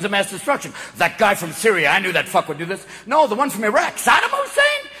had weapons of mass destruction. That guy from Syria, I knew that fuck would do this. No, the one from Iraq. Saddam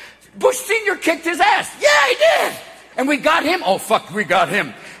Hussein? Bush Sr. kicked his ass. Yeah, he did. And we got him. Oh, fuck, we got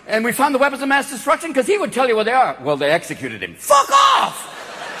him. And we found the weapons of mass destruction because he would tell you where they are. Well, they executed him. Fuck off!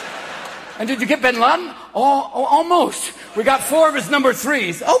 And did you get bin Laden? Oh, almost. We got 4 of his number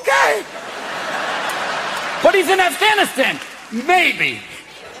 3s. Okay. But he's in Afghanistan. Maybe.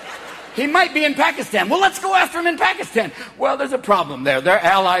 He might be in Pakistan. Well, let's go after him in Pakistan. Well, there's a problem there. They're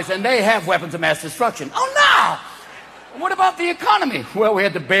allies, and they have weapons of mass destruction. Oh, no! What about the economy? Well, we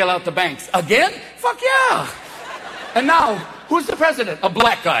had to bail out the banks. Again? Fuck yeah! And now, who's the president? A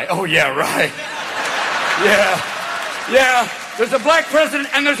black guy. Oh, yeah, right. Yeah. There's a black president,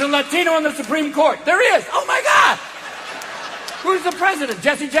 and there's a Latino on the Supreme Court. There is. Oh, my God! Who's the president?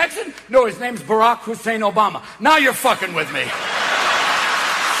 Jesse Jackson? No, his name's Barack Hussein Obama. Now you're fucking with me.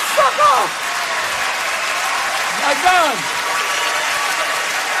 Fuck off! My God!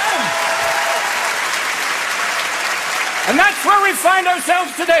 And that's where we find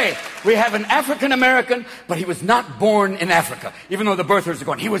ourselves today. We have an African American, but he was not born in Africa. Even though the birthers are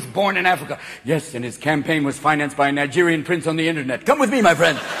going, he was born in Africa. Yes, and his campaign was financed by a Nigerian prince on the internet. Come with me, my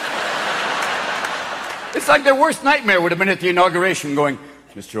friend. It's like their worst nightmare would have been at the inauguration going,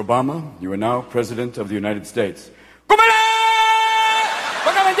 Mr. Obama, you are now President of the United States.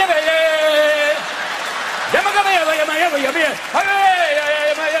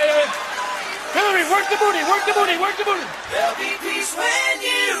 Hillary, work the booty, work the booty, work the booty. There'll be peace when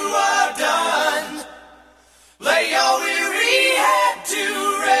you are done. Lay your weary head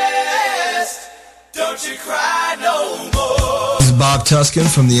to rest. Don't you cry no more. This is Bob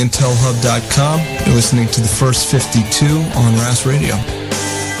Tuskin from the IntelHub.com. You're listening to the First 52 on RAS Radio.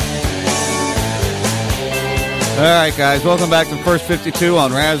 All right, guys, welcome back to First 52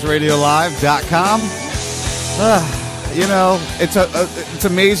 on RazRadioLive.com. You know, it's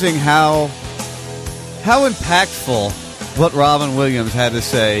amazing how impactful what Robin Williams had to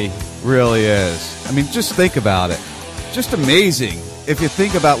say really is. I mean, just think about it. Just amazing if you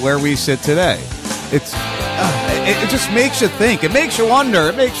think about where we sit today. It just makes you think. It makes you wonder.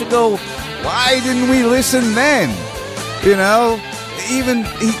 It makes you go, why didn't we listen then? You know, even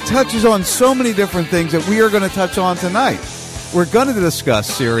he touches on so many different things that we are going to touch on tonight. We're going to discuss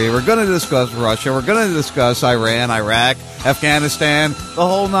Syria. We're going to discuss Russia. We're going to discuss Iran, Iraq, Afghanistan, the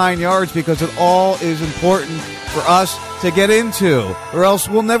whole 9 yards, because it all is important for us to get into, or else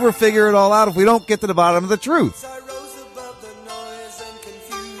we'll never figure it all out if we don't get to the bottom of the truth.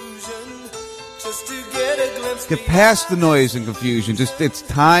 Get past the noise and confusion. Just it's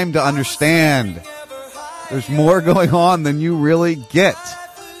time to understand. There's more going on than you really get.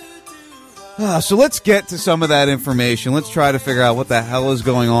 So let's get to some of that information. Let's try to figure out what the hell is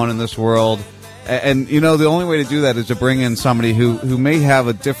going on in this world. And you know, the only way to do that is to bring in somebody who may have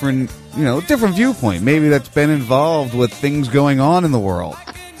a different viewpoint. Maybe that's been involved with things going on in the world.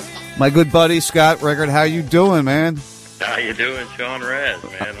 My good buddy Scott Rickard, how you doing, man? How you doing, Sean Raz,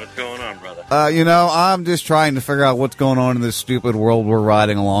 man? What's going on, brother? You know, I'm just trying to figure out what's going on in this stupid world we're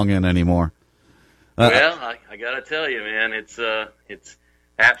riding along in anymore. Well, I got to tell you, man, it's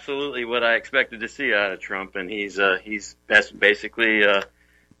absolutely what I expected to see out of Trump, and he's basically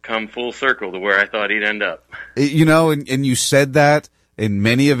come full circle to where I thought he'd end up. You know, and you said that in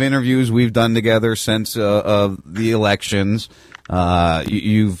many of interviews we've done together since of the elections.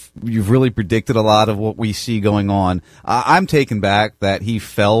 You've really predicted a lot of what we see going on. I'm taken back that he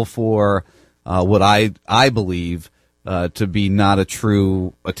fell for what I believe to be not a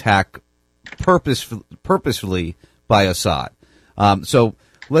true attack purposefully by Assad. So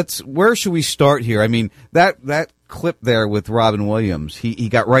where should we start here? I mean, that clip there with Robin Williams. He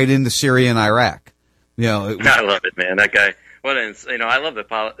got right into Syria and Iraq. You know, I love it, man. That guy. I love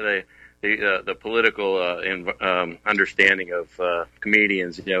the political understanding of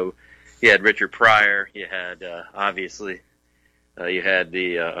comedians. You know, you had Richard Pryor. You had obviously you had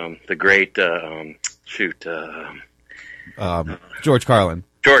the great George Carlin.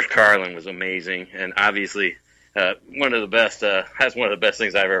 George Carlin was amazing, and obviously one of the best. That's one of the best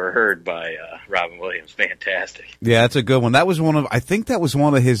things I've ever heard by Robin Williams. Fantastic. Yeah, that's a good one. I think that was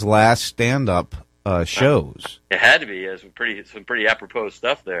one of his last stand-up shows. It had to be. There's some pretty apropos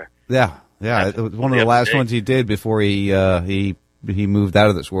stuff there. Yeah. It was one of the last ones he did before he moved out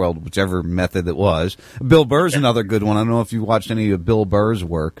of this world, whichever method it was. Bill Burr's another good one. I don't know if you watched any of Bill Burr's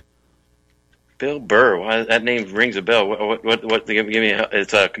work. Bill Burr, that name rings a bell. What? Give me.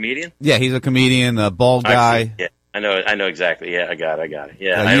 It's a comedian. Yeah, he's a comedian, a bald guy. Yeah, I know exactly. Yeah, I got it.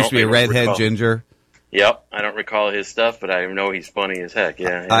 Yeah, he used to be a redhead ginger. Yep, I don't recall his stuff, but I know he's funny as heck.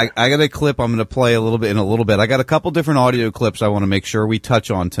 Yeah. I got a clip I'm going to play in a little bit. I got a couple different audio clips I want to make sure we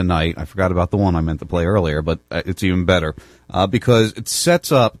touch on tonight. I forgot about the one I meant to play earlier, but it's even better because it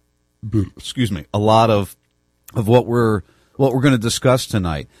sets up, a lot of what we're going to discuss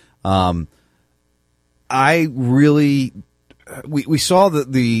tonight. We saw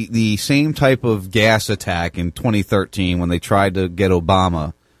the same type of gas attack in 2013 when they tried to get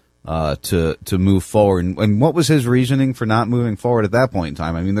Obama to move forward. And what was his reasoning for not moving forward at that point in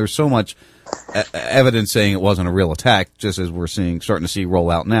time? I mean, there's so much evidence saying it wasn't a real attack, just as we're starting to see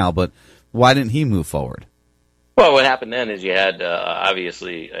roll out now. But why didn't he move forward? Well, what happened then is you had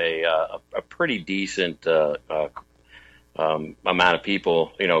obviously a pretty decent amount of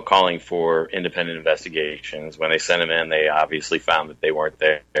people, calling for independent investigations. When they sent them in, they obviously found that they weren't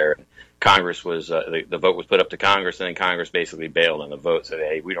there. Congress was the vote was put up to Congress, and then Congress basically bailed on the vote, said,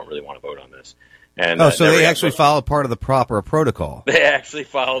 "Hey, we don't really want to vote on this." And so they actually followed part of the proper protocol. They actually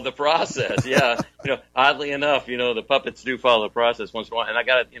followed the process. Yeah, oddly enough, the puppets do follow the process once in a while. And I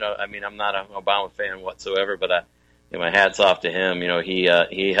got to, I'm not an Obama fan whatsoever, but my hat's off to him. He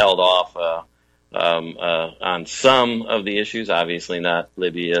held off on some of the issues, obviously not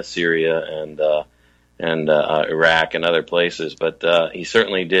Libya, Syria, and Iraq and other places, but he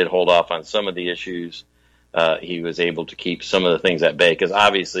certainly did hold off on some of the issues. He was able to keep some of the things at bay because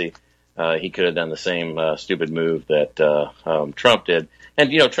obviously he could have done the same stupid move that Trump did.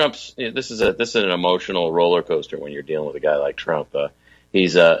 And this is an emotional roller coaster when you're dealing with a guy like Trump.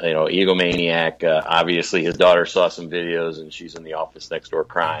 He's egomaniac. Obviously, his daughter saw some videos and she's in the office next door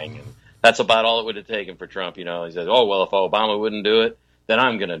crying, and that's about all it would have taken for Trump. He says, "Oh well, if Obama wouldn't do it, then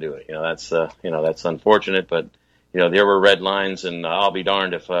I'm going to do it." That's unfortunate, but there were red lines, and I'll be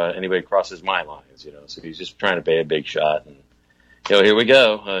darned if anybody crosses my lines. So he's just trying to pay a big shot, and here we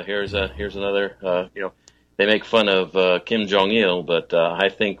go. Here's another. They make fun of Kim Jong-il, but I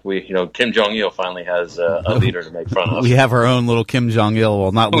think Kim Jong-il finally has a leader to make fun of. We have our own little Kim Jong-il.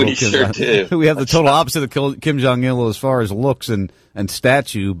 Well, not little Kim. Sure do. We have the total opposite of Kim Jong-il as far as looks and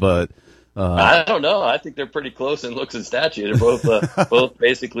stature, but. I don't know. I think they're pretty close in looks and stature. They're both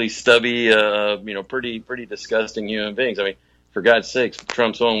basically stubby, pretty disgusting human beings. I mean, for God's sakes,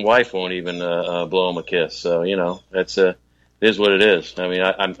 Trump's own wife won't even blow him a kiss. So that's it is what it is. I mean,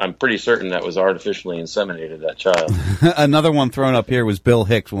 I'm pretty certain that was artificially inseminated, that child. Another one thrown up here was Bill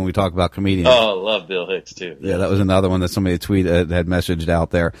Hicks when we talk about comedians. Oh, I love Bill Hicks too. Yeah, that was another one that somebody had messaged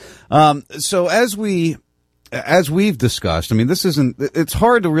out there. So as we've discussed, I mean, it's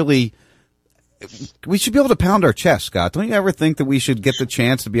hard to really. We should be able to pound our chest, Scott. Don't you ever think that we should get the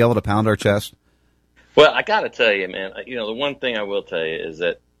chance to be able to pound our chest? Well, I got to tell you, man. The one thing I will tell you is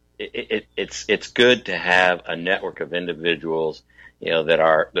that it's good to have a network of individuals, that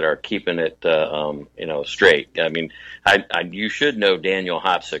are keeping it, straight. I mean, you should know Daniel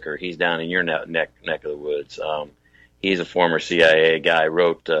Hopsicker. He's down in your neck of the woods. He's a former CIA guy,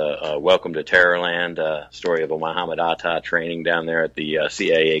 wrote Welcome to Terrorland, story of a Muhammad Atta training down there at the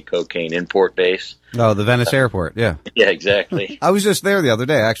CIA cocaine import base. Oh, the Venice airport, yeah. Yeah, exactly. I was just there the other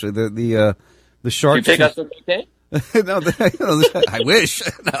day, actually. The sharks. You pick up some cocaine? No, I wish.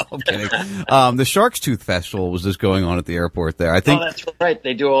 No, I'm kidding. The Shark's Tooth Festival was just going on at the airport there. I think. Oh, that's right.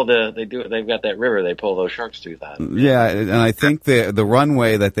 They've got that river. They pull those shark's tooth out. Yeah, and I think the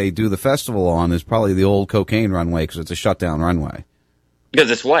runway that they do the festival on is probably the old cocaine runway because it's a shutdown runway. Because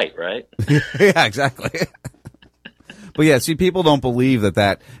it's white, right? Yeah, exactly. But yeah, see, people don't believe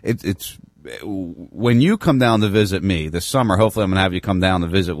that it's when you come down to visit me this summer. Hopefully, I'm going to have you come down to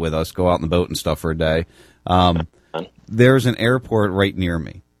visit with us, go out in the boat and stuff for a day. There's an airport right near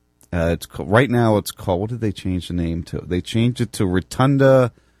me. Right now it's called, what did they change the name to? They changed it to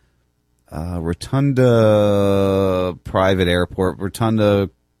Rotunda. Rotunda Private Airport, Rotunda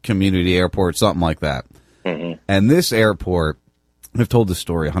Community Airport, something like that. Mm-hmm. And this airport, I've told this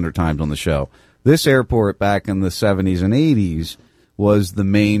story 100 times on the show. This airport back in the 70s and 80s was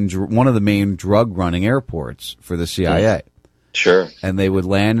one of the main drug running airports for the CIA. Sure. And they would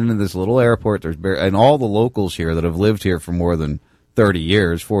land into this little airport. And all the locals here that have lived here for more than 30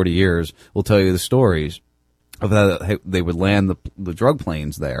 years, 40 years, will tell you the stories of how they would land the drug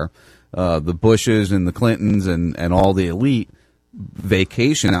planes there. The Bushes and the Clintons and all the elite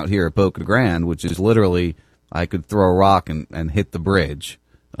vacation out here at Boca Grande, which is literally, I could throw a rock and hit the bridge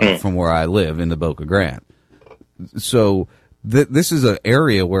from where I live into Boca Grande. So this is an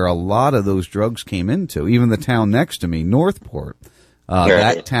area where a lot of those drugs came into. Even the town next to me, Northport,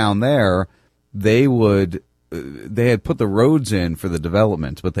 that town there, they had put the roads in for the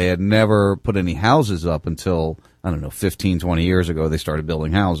development, but they had never put any houses up until, I don't know, 15, 20 years ago, they started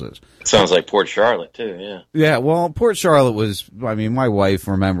building houses. Sounds like Port Charlotte, too, yeah. Yeah, well, Port Charlotte was, my wife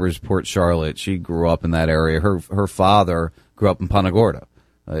remembers Port Charlotte. She grew up in that area. Her father grew up in Punta Gorda.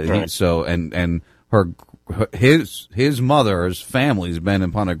 Right. His mother's family's been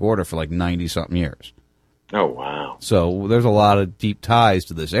in Punta Gorda for like 90-something years. Oh, wow. So there's a lot of deep ties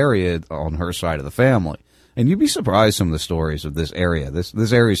to this area on her side of the family. And you'd be surprised some of the stories of this area,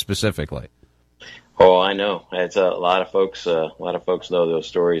 this area specifically. Oh, I know. It's a lot of folks know those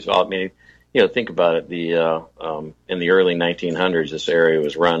stories. I mean, think about it. In the early 1900s, this area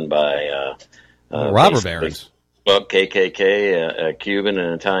was run by robber barons. Well, KKK, Cuban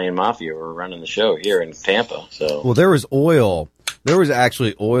and Italian mafia were running the show here in Tampa. So, well, there was oil. There was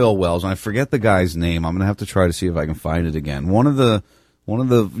actually oil wells, and I forget the guy's name. I'm going to have to try to see if I can find it again. One of the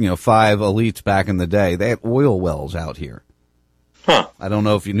 5 elites back in the day, they had oil wells out here. Huh. I don't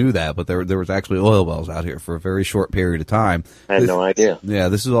know if you knew that, but there was actually oil wells out here for a very short period of time. I had no idea. Yeah,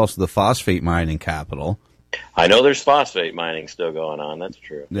 this is also the phosphate mining capital. I know there's phosphate mining still going on. That's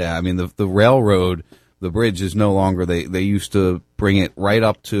true. Yeah, I mean, the railroad, the bridge is no longer, they used to bring it right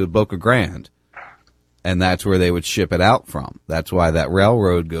up to Boca Grande, and that's where they would ship it out from. That's why that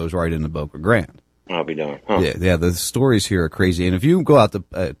railroad goes right into Boca Grande. I'll be darned. Huh. Yeah, the stories here are crazy. And if you go out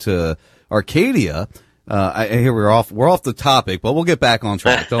to Arcadia, here we're off the topic, but we'll get back on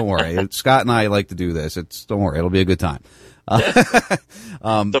track. Don't worry. Scott and I like to do this. Don't worry. It'll be a good time.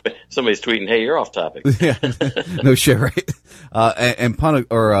 Somebody's tweeting, "Hey, you're off topic." Yeah, no shit, right?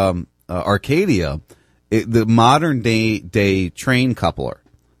 Arcadia, the modern day train coupler.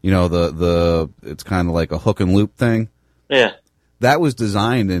 It's kind of like a hook and loop thing. Yeah. That was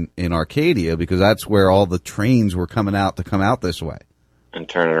designed in Arcadia because that's where all the trains were coming out this way. And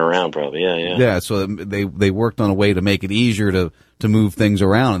turn it around, probably. Yeah. Yeah, so they worked on a way to make it easier to move things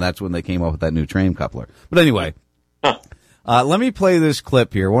around, and that's when they came up with that new train coupler. But anyway, let me play this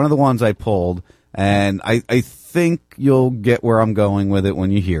clip here, one of the ones I pulled, and I think you'll get where I'm going with it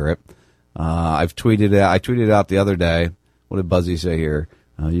when you hear it. I tweeted it out the other day. What did Buzzy say here?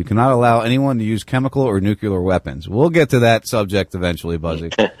 You cannot allow anyone to use chemical or nuclear weapons. We'll get to that subject eventually, Buzzy.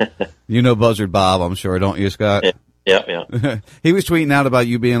 You know Buzzard Bob, I'm sure, don't you, Scott? Yeah. He was tweeting out about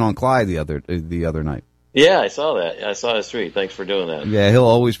you being on Clyde the other night. Yeah, I saw that. I saw his tweet. Thanks for doing that. Yeah, he'll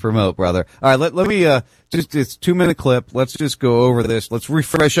always promote, brother. All right, let me it's 2-minute clip. Let's just go over this. Let's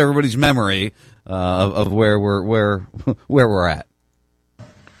refresh everybody's memory of where we're at.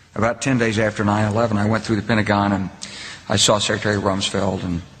 About 10 days after 9/11, I went through the Pentagon and I saw Secretary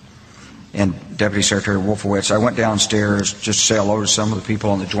Rumsfeld and Deputy Secretary Wolfowitz. I went downstairs just to say hello to some of the people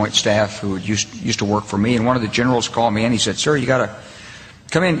on the Joint Staff who used to work for me. And one of the generals called me and he said, "Sir, you got to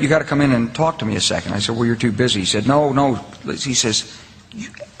come in. You got to come in and talk to me a second." I said, "Well, you're too busy." He said, "No." He says,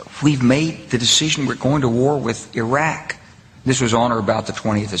 "We've made the decision. We're going to war with Iraq." This was on or about the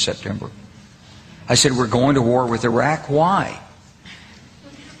 20th of September. I said, "We're going to war with Iraq. Why?"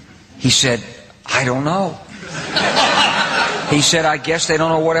 He said, "I don't know." He said, "I guess they don't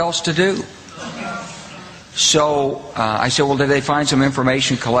know what else to do." So I said, "Well, did they find some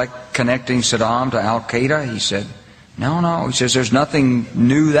information connecting Saddam to Al-Qaeda?" He said, No. He says, "There's nothing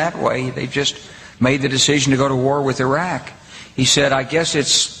new that way. They just made the decision to go to war with Iraq." He said, "I guess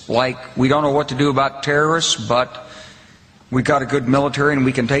it's like we don't know what to do about terrorists, but we've got a good military and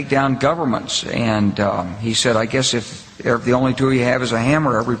we can take down governments." And he said, "I guess if the only tool you have is a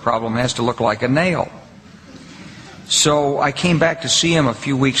hammer, every problem has to look like a nail." So I came back to see him a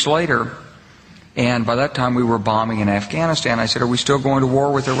few weeks later, and by that time we were bombing in Afghanistan. I said, "Are we still going to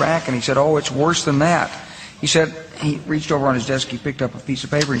war with Iraq?" And he said, "Oh, it's worse than that." He said, he reached over on his desk, he picked up a piece of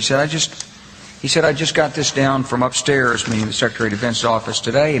paper, and he said, I just got this down from upstairs, meaning the Secretary of Defense's office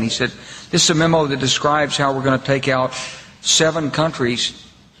today, and he said, "This is a memo that describes how we're going to take out 7 countries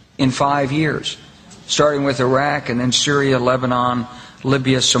in 5 years, starting with Iraq and then Syria, Lebanon,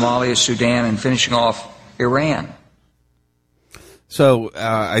 Libya, Somalia, Sudan, and finishing off Iran. So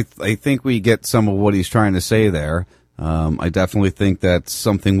I think we get some of what he's trying to say there. I definitely think that's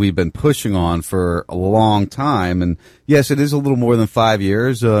something we've been pushing on for a long time. And yes, it is a little more than 5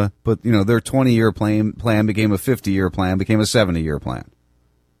 years, but their 20-year plan became a 50-year plan, became a 70-year plan.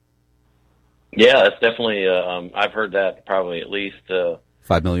 Yeah, that's definitely. I've heard that probably at least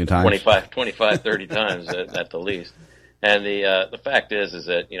 5 million times, 25, 30 times at the least. And the fact is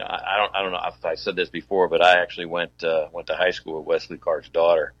that I don't know if I said this before, but I actually went to high school with Wesley Clark's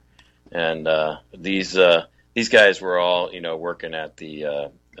daughter, and these guys were all, working at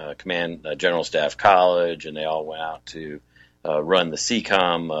the Command General Staff College, and they all went out to run the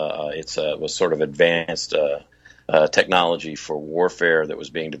CECOM. It was sort of advanced technology for warfare that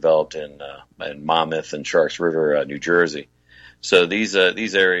was being developed in Monmouth and Sharks River, New Jersey. So these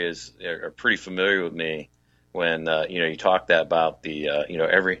areas are pretty familiar with me. When you talk that about the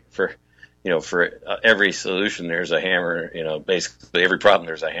for every solution there's a hammer, basically every problem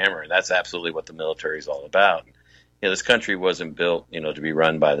there's a hammer, and that's absolutely what the military is all about. This country wasn't built to be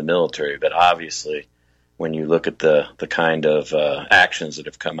run by the military, but obviously when you look at the kind of actions that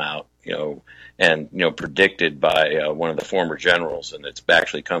have come out, and predicted by one of the former generals, and it's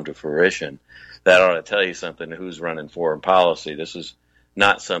actually come to fruition, that ought to tell you something who's running foreign policy. This is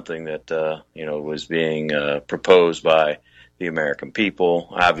not something that was being proposed by the American people,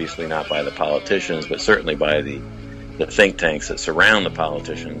 obviously not by the politicians, but certainly by the think tanks that surround the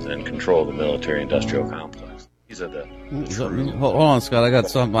politicians and control the military-industrial complex. These are the Hold on, Scott. I got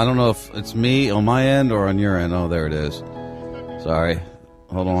something. I don't know if it's me on my end or on your end. Oh, there it is. Sorry.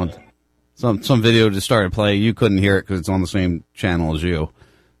 Hold on. Some video just started playing. You couldn't hear it because it's on the same channel as you.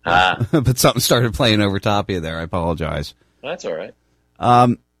 But something started playing over top of you there. I apologize. That's all right.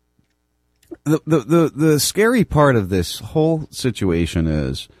 The scary part of this whole situation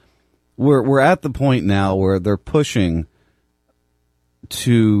is we're at the point now where they're pushing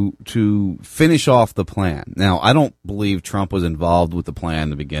to finish off the plan. Now, I don't believe Trump was involved with the plan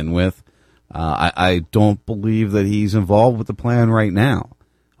to begin with. I don't believe that he's involved with the plan right now.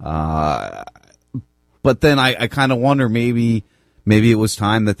 But then I kind of wonder maybe it was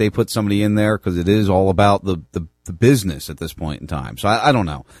time that they put somebody in there because it is all about the business at this point in time. So I don't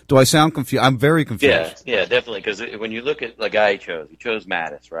know. Do I sound confused? I'm very confused. Yeah, definitely. Because when you look at the guy he chose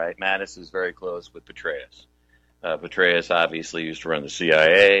Mattis, right? Mattis is very close with Petraeus. Petraeus obviously used to run the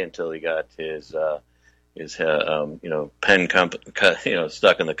CIA until he got his pen company,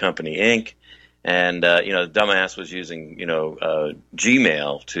 stuck in the company Inc. And, the dumbass was using,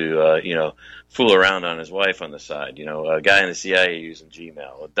 Gmail to, fool around on his wife on the side. A guy in the CIA using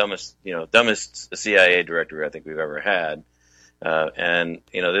Gmail, the dumbest CIA director I think we've ever had.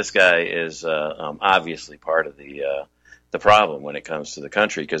 This guy is, obviously part of the problem when it comes to the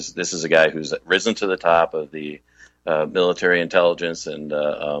country, because this is a guy who's risen to the top of the, military intelligence and,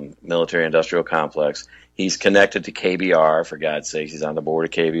 military industrial complex. He's connected to KBR, for God's sakes. He's on the board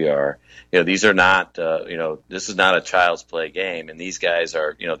of KBR. These are not, this is not a child's play game. And these guys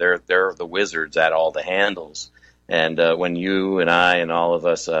are, they're the wizards at all the handles. And when you and I and all of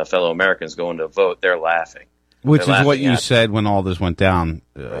us fellow Americans go in to vote, they're laughing. Which is what you said when all this went down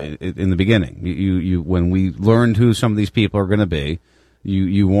in the beginning. You when we learned who some of these people are going to be,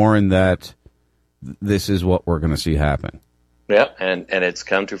 you warned that this is what we're going to see happen. Yeah, and it's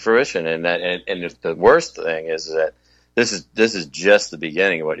come to fruition, and the worst thing is that this is just the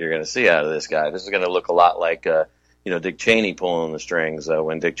beginning of what you're going to see out of this guy. This is going to look a lot like Dick Cheney pulling the strings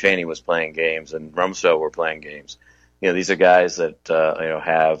when Dick Cheney was playing games and Rumsfeld were playing games. These are guys that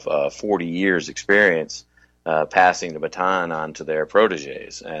have 40 years experience passing the baton on to their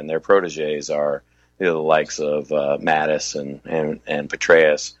proteges, and their proteges are the likes of Mattis and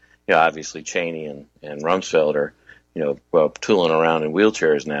Petraeus. Obviously Cheney and Rumsfeld are tooling around in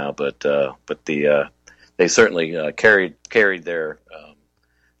wheelchairs now, but they certainly carried their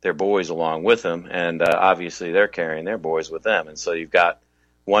boys along with them, and obviously they're carrying their boys with them, and so you've got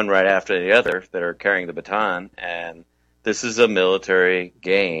one right after the other that are carrying the baton, and this is a military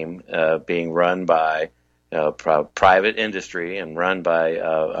game being run by private industry and run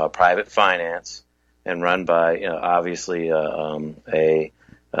by private finance and run by obviously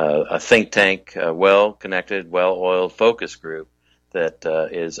a think tank, well-connected, well-oiled focus group that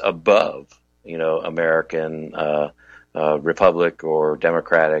is above, American republic or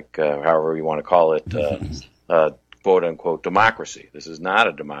democratic, however you want to call it, quote-unquote democracy. This is not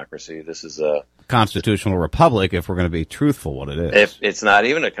a democracy. This is a constitutional republic, if we're going to be truthful what it is. If it's not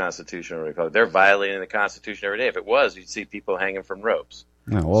even a constitutional republic. They're violating the Constitution every day. If it was, you'd see people hanging from ropes.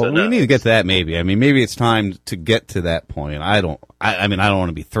 No, well, So, we need to get to that maybe. I mean, maybe it's time to get to that point. I don't want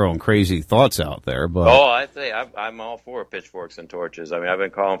to be throwing crazy thoughts out there, but. Oh, I think I'm all for pitchforks and torches. I mean, I've been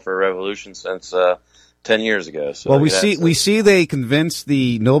calling for a revolution since 10 years ago. So well, we see they convinced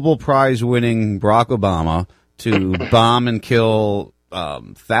the Nobel Prize winning Barack Obama to bomb and kill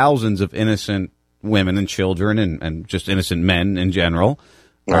thousands of innocent women and children and just innocent men in general.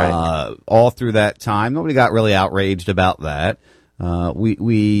 Right. All through that time. Nobody got really outraged about that.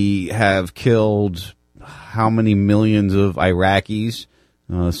 We have killed how many millions of Iraqis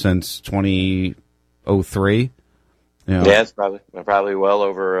since 2003? You know. Yeah, it's probably well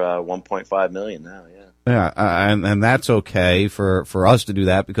over 1.5 million now. Yeah, and that's okay for us to do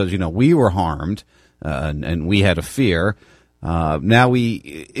that because we were harmed and we had a fear. Now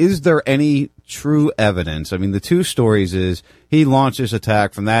is there any true evidence? I mean, the two stories is he launched this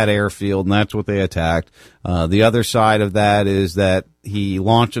attack from that airfield and that's what they attacked. The other side of that is that he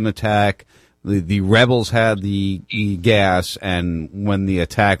launched an attack. The rebels had the gas, and when the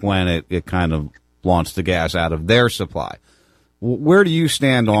attack went, it kind of launched the gas out of their supply. Where do you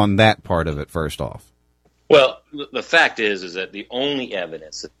stand on that part of it, first off? Well, the fact is that the only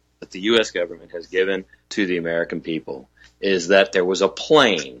evidence that the U.S. government has given to the American people is that there was a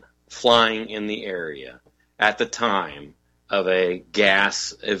plane flying in the area at the time of a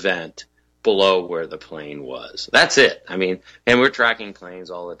gas event below where the plane was. That's it. I mean, and we're tracking planes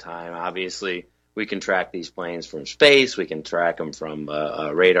all the time. Obviously, we can track these planes from space. We can track them from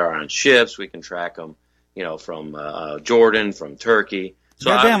radar on ships. We can track them, from Jordan, from Turkey. So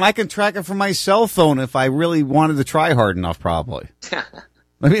goddamn, I can track it from my cell phone if I really wanted to try hard enough, probably.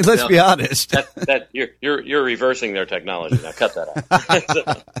 I mean, let's be honest. You're reversing their technology. Now cut that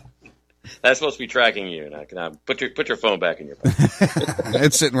out. That's supposed to be tracking you. Now put your phone back in your pocket.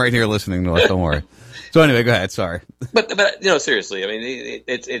 It's sitting right here listening to us. Don't worry. So anyway, go ahead. Sorry. But seriously, I mean,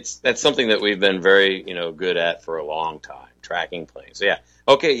 that's something that we've been very good at for a long time, tracking planes. Yeah.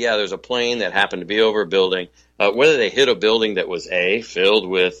 Okay. Yeah. There's a plane that happened to be over a building. Whether they hit a building that was filled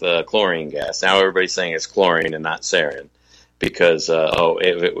with chlorine gas. Now everybody's saying it's chlorine and not sarin. Because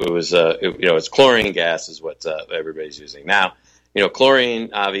it's chlorine gas is what everybody's using now. Chlorine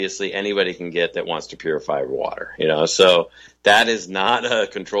obviously anybody can get that wants to purify water. So that is not a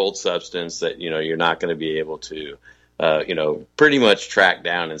controlled substance that you're not going to be able to pretty much track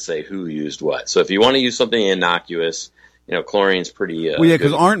down and say who used what. So if you want to use something innocuous, chlorine's pretty. Well, yeah,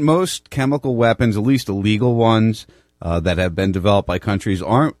 because aren't most chemical weapons, at least illegal ones, that have been developed by countries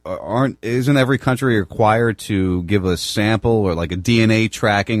isn't every country required to give a sample or like a DNA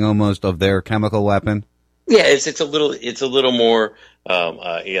tracking almost of their chemical weapon? Yeah, it's a little more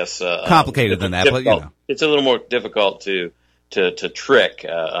complicated than that, but it's a little more difficult to trick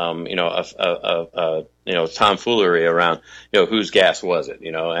tomfoolery around whose gas was it,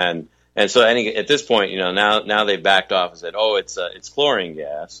 and so at this point, now they've backed off and said, it's chlorine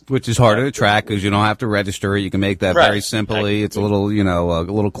gas, which is harder to track because you don't have to register it. You can make that very simply. It's a little, a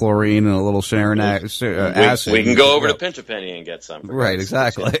little chlorine and a little sarin acid. We can go over to Pinch a Penny and get some. Right,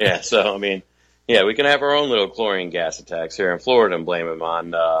 exactly. Yeah, so I mean, yeah, we can have our own little chlorine gas attacks here in Florida and blame them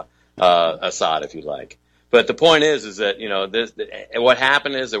on Assad if you like. But the point is that what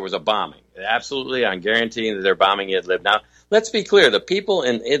happened is there was a bombing. Absolutely, I'm guaranteeing that they're bombing Idlib. Now, let's be clear: the people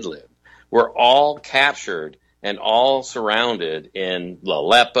in Idlib were all captured and all surrounded in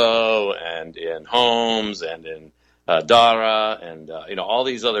Aleppo and in Homs and in Dara and all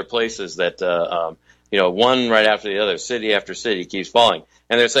these other places that one right after the other, city after city keeps falling.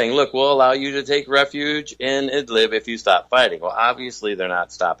 And they're saying, look, we'll allow you to take refuge in Idlib if you stop fighting. Well, obviously they're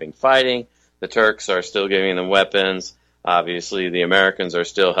not stopping fighting. The Turks are still giving them weapons. Obviously the Americans are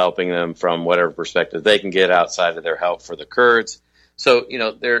still helping them from whatever perspective they can get outside of their help for the Kurds. So,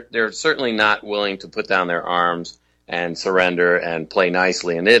 they're certainly not willing to put down their arms and surrender and play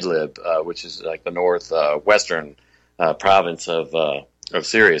nicely in Idlib, which is like the northwestern province of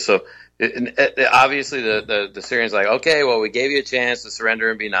Syria. So obviously the Syrians are like, okay, well, we gave you a chance to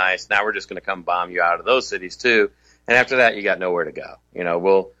surrender and be nice. Now we're just going to come bomb you out of those cities too. And after that, you got nowhere to go.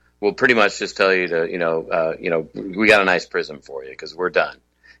 We'll pretty much just tell you to, we got a nice prison for you because we're done.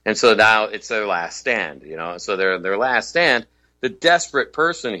 And so now it's their last stand, so their last stand. The desperate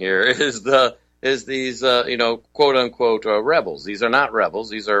person here is these, quote unquote, rebels. These are not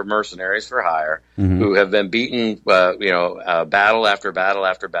rebels. These are mercenaries for hire who have been beaten, battle after battle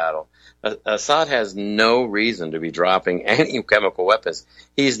after battle. Assad has no reason to be dropping any chemical weapons.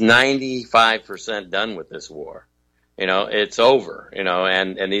 He's 95% done with this war. It's over,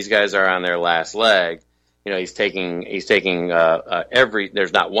 and these guys are on their last leg. He's taking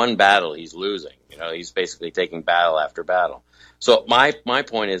there's not one battle he's losing. He's basically taking battle after battle. So my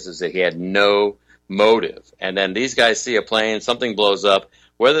point is that he had no motive. And then these guys see a plane, something blows up,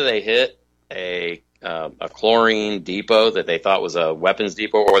 whether they hit a chlorine depot that they thought was a weapons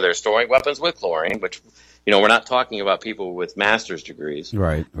depot, or they're storing weapons with chlorine, which, we're not talking about people with master's degrees.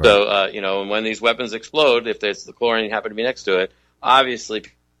 Right. So, when these weapons explode, if there's the chlorine happen to be next to it, obviously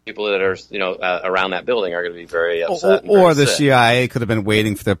people that are, around that building are going to be very upset. Or the CIA could have been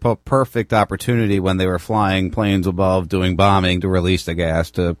waiting for their perfect opportunity when they were flying planes above doing bombing to release the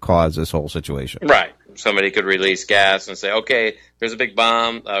gas to cause this whole situation. Right. Somebody could release gas and say, okay, there's a big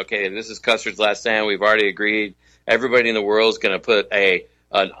bomb. Okay, this is Custer's last stand. We've already agreed. Everybody in the world is going to put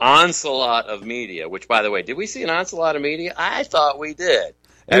an onslaught of media, which, by the way, did we see an onslaught of media? I thought we did.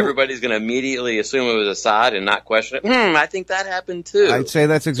 Everybody's going to immediately assume it was Assad and not question it. I think that happened too. I'd say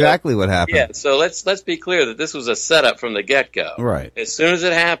that's exactly what happened. Yeah, so let's be clear that this was a setup from the get-go. Right. As soon as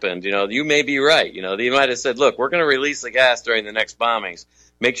it happened, you may be right. They might have said, look, we're going to release the gas during the next bombings.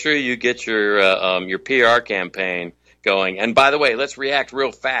 Make sure you get your PR campaign going. And by the way, let's react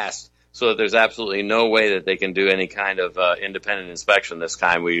real fast so that there's absolutely no way that they can do any kind of independent inspection this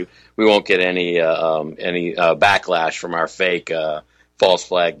time. We won't get any backlash from our fake false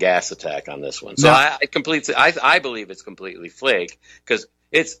flag gas attack on this one. So I believe it's completely flake, because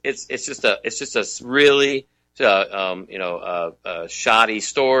it's just a really shoddy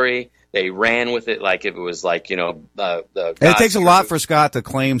story. They ran with it like if it was like, it takes a lot for Scott to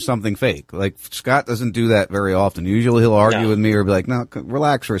claim something fake. Like, Scott doesn't do that very often. Usually he'll argue with me or be like, no,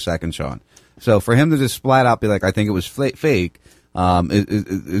 relax for a second, Sean. So for him to just flat out be like, I think it was fake,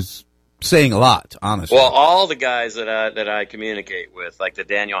 is saying a lot, honestly. Well, all the guys that I communicate with, like the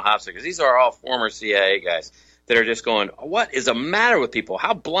Daniel Hofstadter, because these are all former CIA guys that are just going, what is the matter with people?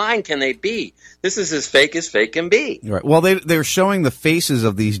 How blind can they be? This is as fake can be. Right. Well, they're showing the faces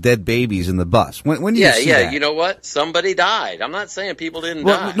of these dead babies in the bus. When do you see that? You know what? Somebody died. I'm not saying people didn't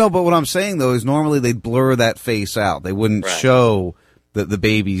die. No, but what I'm saying, though, is normally they'd blur that face out. They wouldn't show the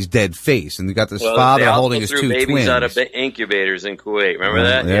baby's dead face. And you got this father holding his two twins. Babies out of incubators in Kuwait. Remember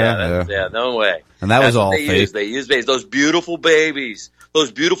that? Yeah, no way. And that was all fake. They used babies. Those beautiful babies.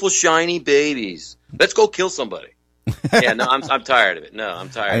 Those beautiful, shiny babies. Let's go kill somebody. No, I'm tired of it. No, I'm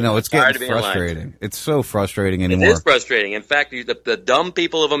tired. I know, it's getting frustrating. It's so frustrating anymore. It is frustrating. In fact, the dumb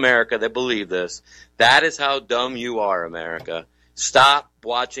people of America that believe this, that is how dumb you are, America. Stop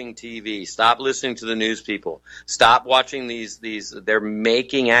watching TV. Stop listening to the news people. Stop watching these. They're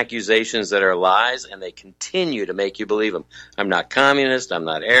making accusations that are lies, and they continue to make you believe them. I'm not communist. I'm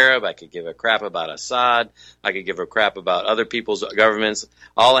not Arab. I could give a crap about Assad. I could give a crap about other people's governments.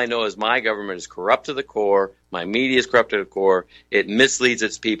 All I know is my government is corrupt to the core. My media is corrupt to the core. It misleads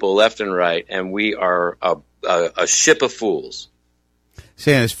its people left and right, and we are a ship of fools.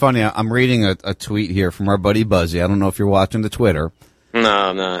 Sam, it's funny. I'm reading a tweet here from our buddy Buzzy. I don't know if you're watching the Twitter. No,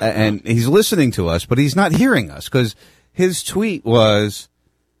 I'm not. And he's listening to us, but he's not hearing us, because his tweet was,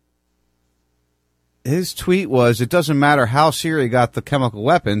 it doesn't matter how Syria got the chemical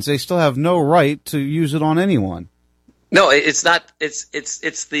weapons, they still have no right to use it on anyone. No, it's not.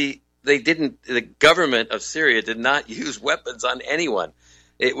 The government of Syria did not use weapons on anyone.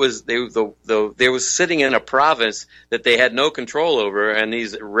 It was they was sitting in a province that they had no control over, and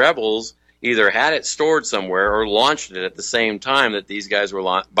these rebels either had it stored somewhere or launched it at the same time that these guys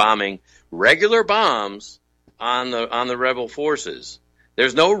were bombing regular bombs on the rebel forces.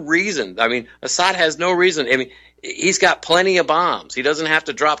 There's no reason. I mean, Assad has no reason. I mean, he's got plenty of bombs. He doesn't have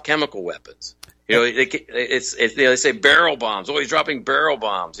to drop chemical weapons. They say barrel bombs. Oh, he's dropping barrel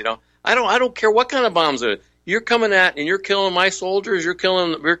bombs. I don't care what kind of bombs you're coming at, and you're killing my soldiers. You're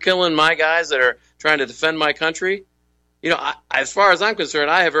killing my guys that are trying to defend my country. As far as I'm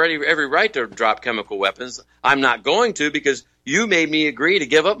concerned, I have every right to drop chemical weapons. I'm not going to, because you made me agree to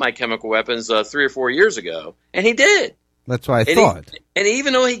give up my chemical weapons 3 or 4 years ago, and he did. That's what I thought. And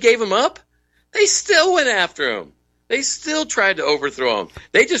even though he gave them up, they still went after him. They still tried to overthrow him.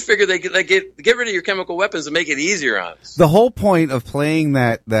 They just figured they get rid of your chemical weapons and make it easier on us. The whole point of playing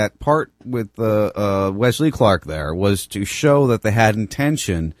that part with Wesley Clark there was to show that they had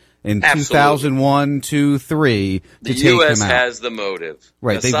intention in 2001, 2, 3 to take him out. The U.S. has the motive.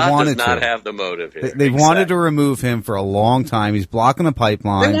 Right, Assad does not have the motive here. They wanted to remove him for a long time. He's blocking the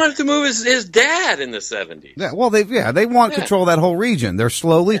pipeline. They wanted to move his dad in the 70s. Yeah, well, they want control of that whole region. They're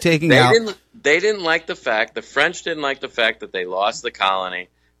slowly taking out. They didn't like the fact, the French didn't like the fact that they lost the colony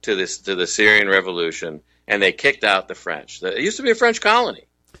to the Syrian Revolution, and they kicked out the French. It used to be a French colony.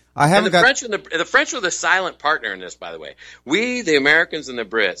 The French were the silent partner in this, by the way. We, the Americans and the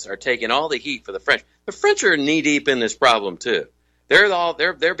Brits, are taking all the heat for the French. The French are knee deep in this problem too.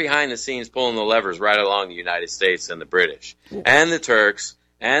 They're behind the scenes pulling the levers right along the United States and the British and the Turks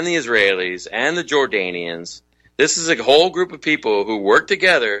and the Israelis and the Jordanians. This is a whole group of people who work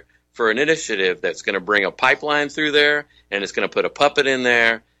together for an initiative that's going to bring a pipeline through there, and it's going to put a puppet in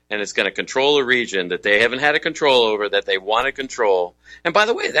there, and it's going to control a region that they haven't had a control over, that they want to control. And by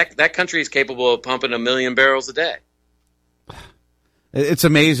the way, that country is capable of pumping 1 million barrels a day. It's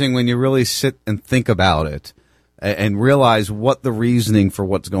amazing when you really sit and think about it and realize what the reasoning for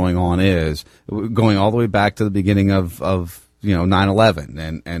what's going on is, going all the way back to the beginning of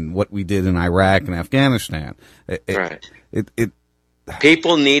 9/11 and what we did in Iraq and Afghanistan. Right.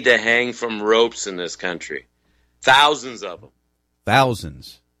 People need to hang from ropes in this country. Thousands of them.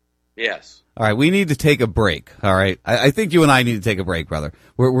 Thousands. Yes. All right, we need to take a break. All right, I think you and I need to take a break, brother.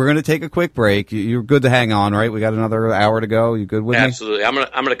 We're going to take a quick break. You're good to hang on, right? We got another hour to go. You good with me? Absolutely. I'm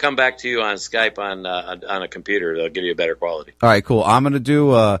gonna come back to you on Skype on a computer. They'll give you a better quality. All right, cool. I'm going to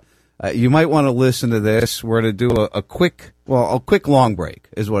do. You might want to listen to this. We're going to do a quick long break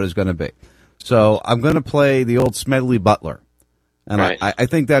is what it's going to be. So I'm going to play the old Smedley Butler, and right. I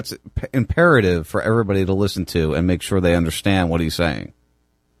think that's imperative for everybody to listen to and make sure they understand what he's saying.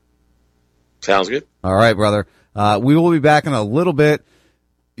 Sounds good. All right, brother. We will be back in a little bit.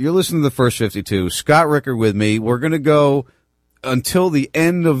 You're listening to the First 52. Scott Rickard with me. We're going to go until the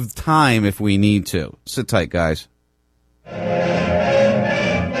end of time if we need to. Sit tight, guys.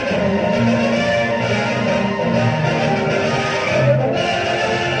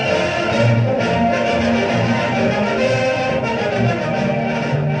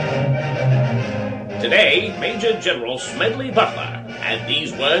 Today, Major General Smedley Butler had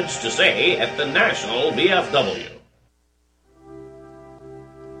these words to say at the National VFW.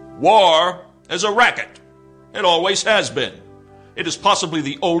 War is a racket. It always has been. It is possibly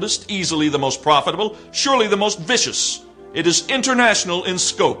the oldest, easily the most profitable, surely the most vicious. It is international in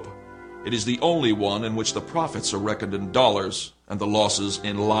scope. It is the only one in which the profits are reckoned in dollars and the losses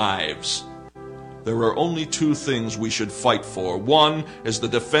in lives. There are only two things we should fight for. One is the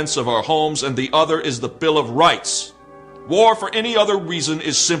defense of our homes, and the other is the Bill of Rights. War for any other reason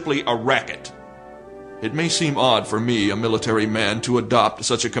is simply a racket. It may seem odd for me, a military man, to adopt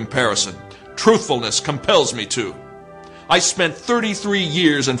such a comparison. Truthfulness compels me to. I spent 33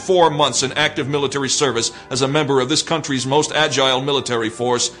 years and 4 months in active military service as a member of this country's most agile military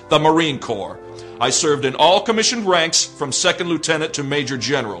force, the Marine Corps. I served in all commissioned ranks from second lieutenant to major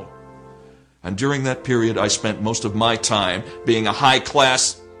general. And during that period, I spent most of my time being a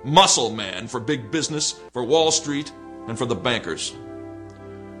high-class muscle man for big business, for Wall Street, and for the bankers.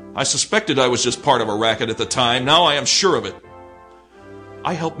 I suspected I was just part of a racket at the time. Now I am sure of it.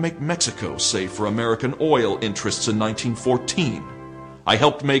 I helped make Mexico safe for American oil interests in 1914. I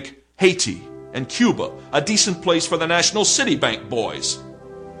helped make Haiti and Cuba a decent place for the National Citibank boys.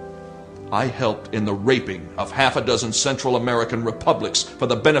 I helped in the raping of 6 Central American republics for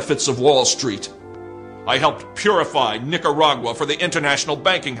the benefits of Wall Street. I helped purify Nicaragua for the International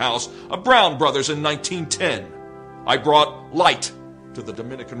Banking House of Brown Brothers in 1910. I brought light to the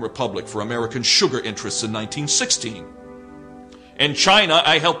Dominican Republic for American sugar interests in 1916. In China,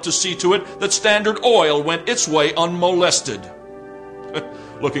 I helped to see to it that Standard Oil went its way unmolested.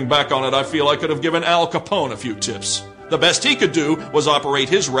 Looking back on it, I feel I could have given Al Capone a few tips. The best he could do was operate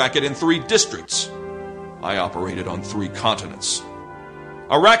his racket in 3 districts. I operated on 3 continents.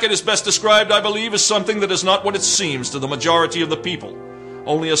 A racket is best described, I believe, as something that is not what it seems to the majority of the people.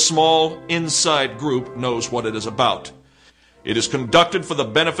 Only a small, inside group knows what it is about. It is conducted for the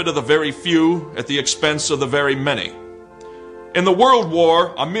benefit of the very few at the expense of the very many. In the World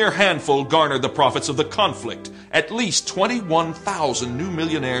War, a mere handful garnered the profits of the conflict. At least 21,000 new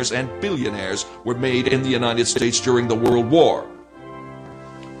millionaires and billionaires were made in the United States during the World War.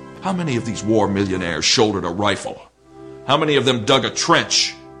 How many of these war millionaires shouldered a rifle? How many of them dug a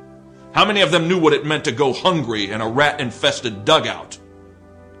trench? How many of them knew what it meant to go hungry in a rat-infested dugout?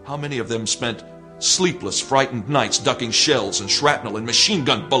 How many of them spent sleepless, frightened nights ducking shells and shrapnel and machine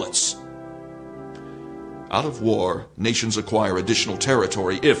gun bullets? Out of war, nations acquire additional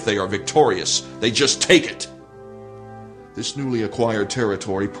territory if they are victorious. They just take it. This newly acquired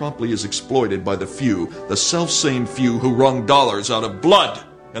territory promptly is exploited by the few, the self-same few who wrung dollars out of blood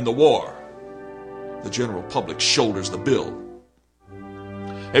in the war. The general public shoulders the bill.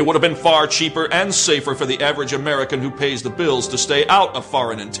 It would have been far cheaper and safer for the average American who pays the bills to stay out of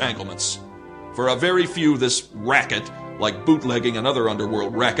foreign entanglements. For a very few, this racket, like bootlegging and other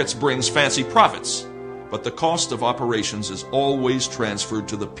underworld rackets, brings fancy profits. But the cost of operations is always transferred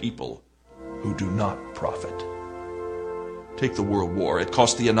to the people who do not profit. Take the World War. It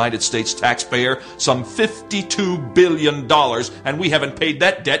cost the United States taxpayer some $52 billion, and we haven't paid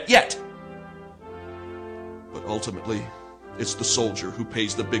that debt yet. But ultimately, it's the soldier who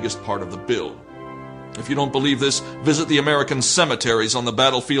pays the biggest part of the bill. If you don't believe this, visit the American cemeteries on the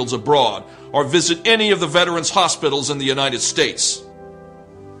battlefields abroad, or visit any of the veterans' hospitals in the United States.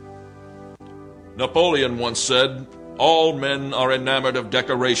 Napoleon once said, "All men are enamored of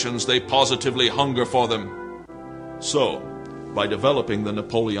decorations, they positively hunger for them." So, by developing the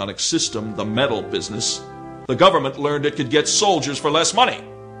Napoleonic system, the medal business, the government learned it could get soldiers for less money,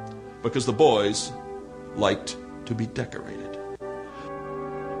 because the boys liked to be decorated.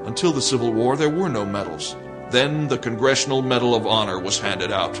 Until the Civil War, there were no medals. Then the Congressional Medal of Honor was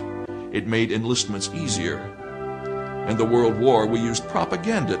handed out. It made enlistments easier. In the World War, we used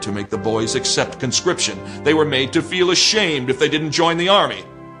propaganda to make the boys accept conscription. They were made to feel ashamed if they didn't join the army.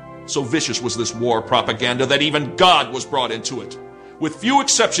 So vicious was this war propaganda that even God was brought into it. With few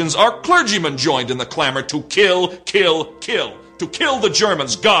exceptions, our clergymen joined in the clamor to kill, kill, kill. To kill the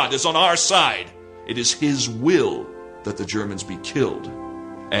Germans. God is on our side. It is His will that the Germans be killed.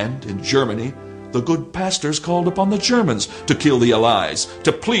 And in Germany, the good pastors called upon the Germans to kill the Allies,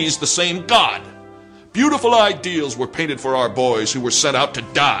 to please the same God. Beautiful ideals were painted for our boys who were sent out to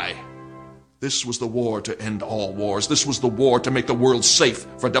die. This was the war to end all wars. This was the war to make the world safe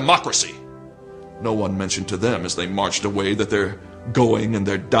for democracy. No one mentioned to them as they marched away that their going and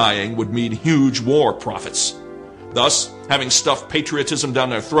their dying would mean huge war profits. Thus, having stuffed patriotism down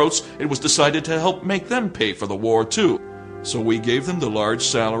their throats, it was decided to help make them pay for the war too. So we gave them the large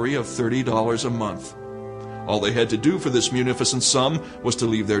salary of $30 a month. All they had to do for this munificent sum was to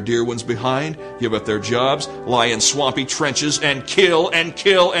leave their dear ones behind, give up their jobs, lie in swampy trenches, and kill and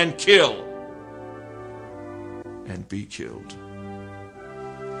kill and kill. And be killed.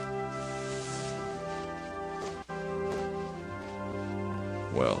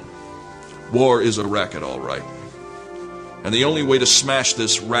 Well, war is a racket, all right. And the only way to smash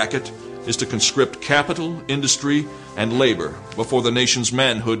this racket is to conscript capital, industry, and labor before the nation's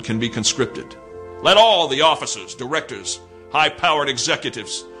manhood can be conscripted. Let all the officers, directors, high-powered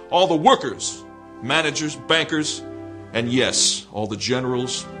executives, all the workers, managers, bankers, and yes, all the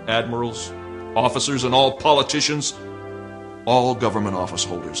generals, admirals, officers, and all politicians, all government office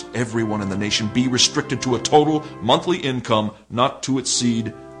holders, everyone in the nation be restricted to a total monthly income not to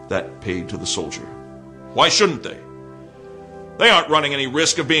exceed that paid to the soldier. Why shouldn't they? They aren't running any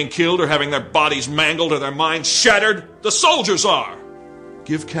risk of being killed or having their bodies mangled or their minds shattered. The soldiers are.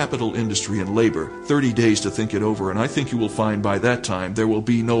 Give capital, industry, and labor 30 days to think it over, and I think you will find by that time there will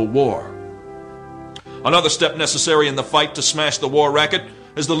be no war. Another step necessary in the fight to smash the war racket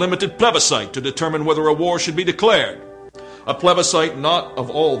is the limited plebiscite to determine whether a war should be declared. A plebiscite not of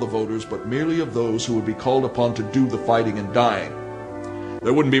all the voters, but merely of those who would be called upon to do the fighting and dying.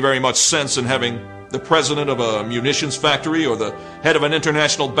 There wouldn't be very much sense in having the president of a munitions factory or the head of an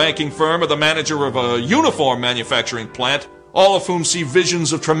international banking firm or the manager of a uniform manufacturing plant, all of whom see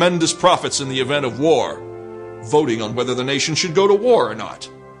visions of tremendous profits in the event of war, voting on whether the nation should go to war or not.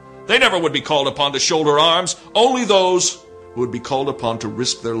 They never would be called upon to shoulder arms. Only those who would be called upon to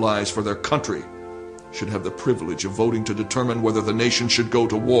risk their lives for their country should have the privilege of voting to determine whether the nation should go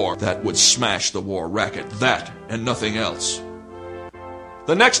to war. That would smash the war racket. That and nothing else.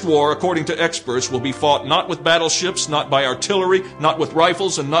 The next war, according to experts, will be fought not with battleships, not by artillery, not with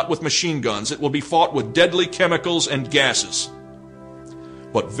rifles, and not with machine guns. It will be fought with deadly chemicals and gases.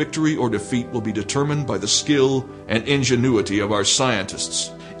 But victory or defeat will be determined by the skill and ingenuity of our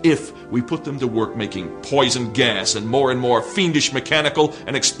scientists. If we put them to work making poison gas and more fiendish mechanical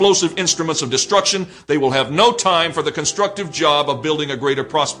and explosive instruments of destruction, they will have no time for the constructive job of building a greater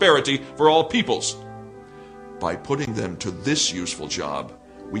prosperity for all peoples. By putting them to this useful job,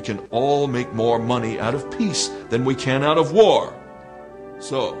 we can all make more money out of peace than we can out of war.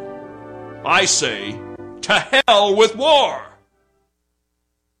 So, I say, to hell with war!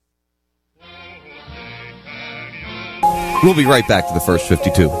 We'll be right back to the first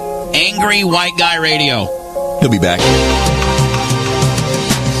 52. Angry White Guy Radio. He'll be back.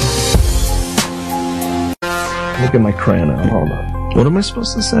 Look at my crayon. Hold on. What am I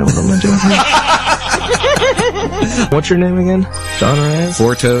supposed to say? What am I doing here? What's your name again? Sean Raz?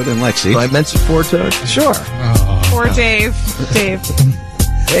 Four Toad and Lexi. I mentioned Four Toad? Sure. Or Dave.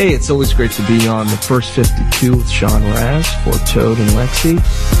 Hey, it's always great to be on the first 52 with Sean Raz, Four Toad and Lexi.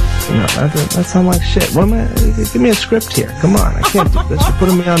 You know, that sounds like shit. What am I? Give me a script here. Come on, I can't do this. You're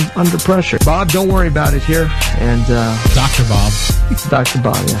putting me under pressure. Bob, don't worry about it here. And Dr. Bob. Dr.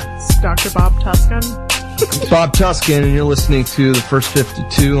 Bob, yeah. Dr. Bob Tuscan. Bob Tuskin, and you're listening to the First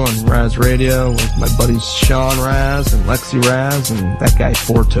 52 on Raz Radio with my buddies Sean Raz and Lexi Raz and that guy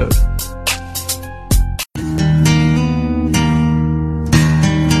Four Toad.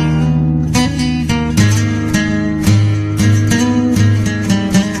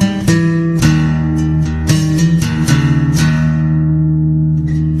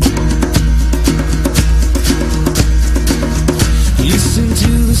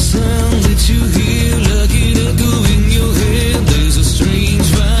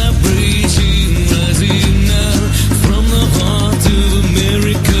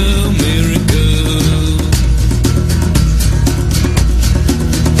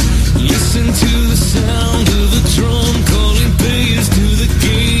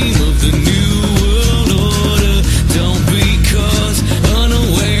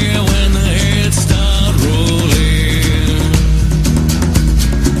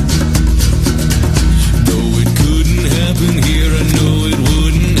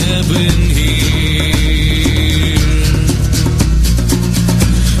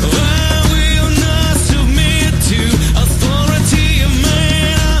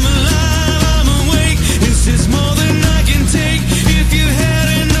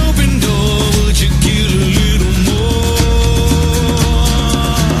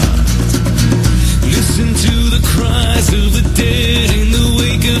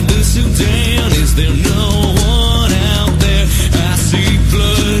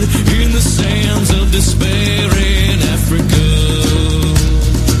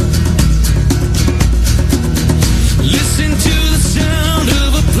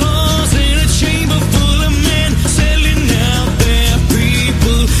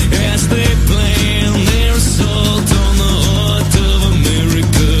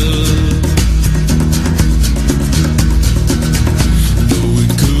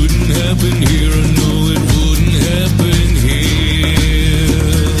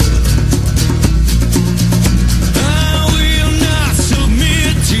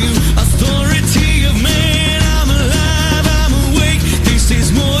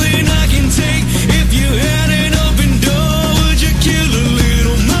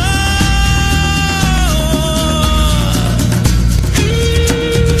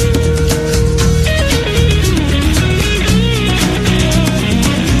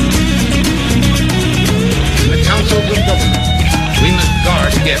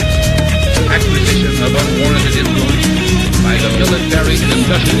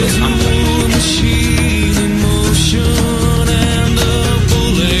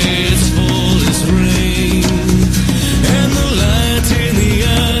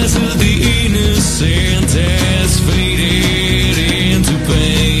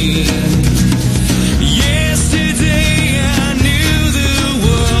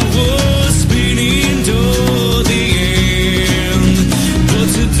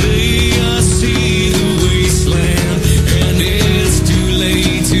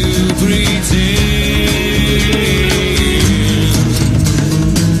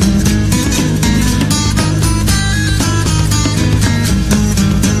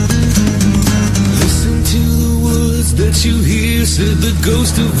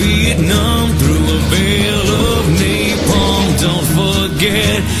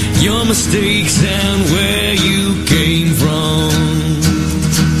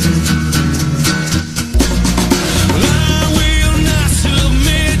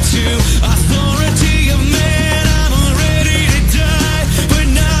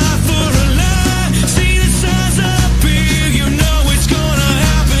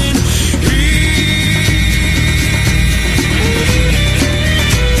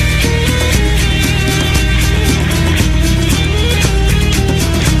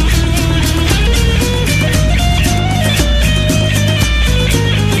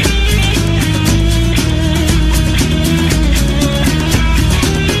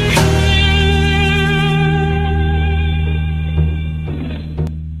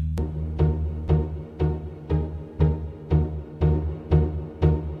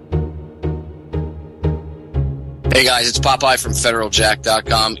 Hey guys, it's Popeye from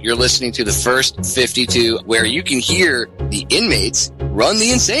FederalJack.com. You're listening to the First 52, where you can hear the inmates run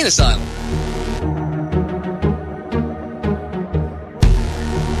the insane asylum.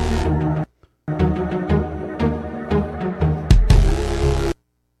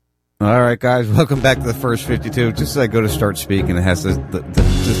 All right, guys, welcome back to the First 52. Just as I go to start speaking, it has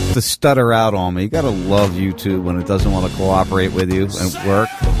to stutter out on me. You got to love YouTube when it doesn't want to cooperate with you and work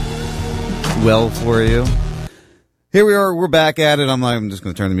well for you. Here we are. We're back at it. I'm just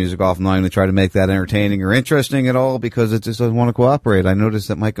going to turn the music off. I'm not going to try to make that entertaining or interesting at all because it just doesn't want to cooperate. I noticed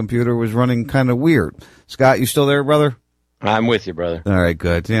that my computer was running kind of weird. Scott, you still there, brother? I'm with you, brother. All right,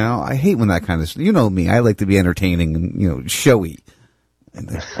 good. You know, I hate when that kind of, you know me, I like to be entertaining and, you know, showy. And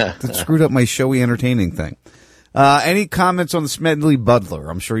that screwed up my showy entertaining thing. Any comments on the Smedley Butler?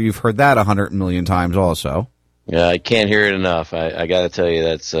 I'm sure you've heard that 100 million times also. Yeah, I can't hear it enough. I got to tell you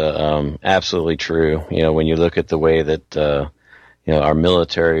that's absolutely true. You know, when you look at the way that you know, our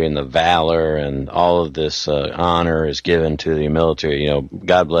military and the valor and all of this honor is given to the military. You know,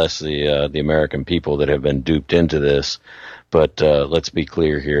 God bless the American people that have been duped into this. But let's be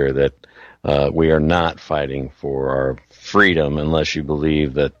clear here that we are not fighting for our freedom unless you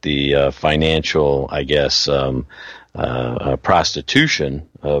believe that the financial, I guess, prostitution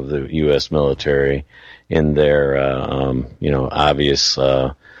of the U.S. military in their, you know, obvious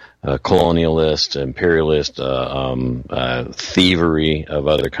colonialist, imperialist thievery of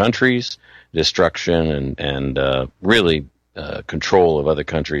other countries, destruction and really control of other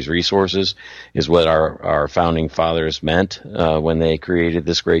countries' resources is what our founding fathers meant when they created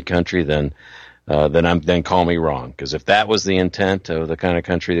this great country. Then call me wrong, because if that was the intent of the kind of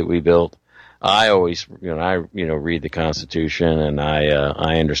country that we built, I always, read the Constitution and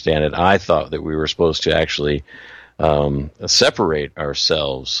I understand it. I thought that we were supposed to actually separate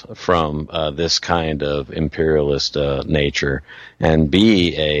ourselves from this kind of imperialist nature and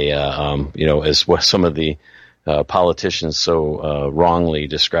be as what some of the politicians so wrongly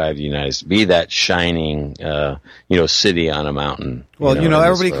describe the United States, be that shining, city on a mountain. Well,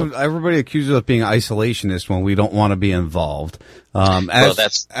 everybody accuses us of being isolationist when we don't want to be involved. The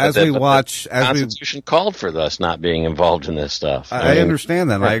Constitution called for us not being involved in this stuff. I understand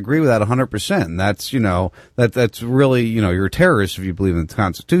that. And I agree with that 100%. And that's, that's really, you're a terrorist if you believe in the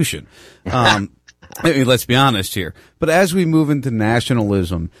Constitution. I mean, let's be honest here. But as we move into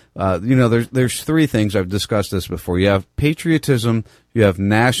nationalism, there's three things. I've discussed this before. You have patriotism, you have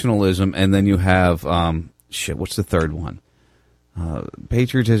nationalism, and then you have, what's the third one?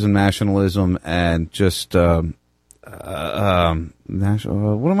 Patriotism, nationalism, and just, statism.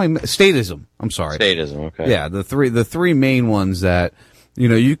 I'm sorry. Statism, okay. Yeah, the three main ones that,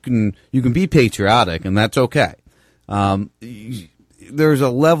 you can be patriotic, and that's okay. There's a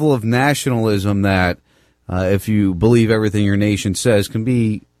level of nationalism that, if you believe everything your nation says, can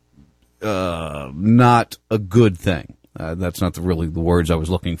be not a good thing. That's not really the words I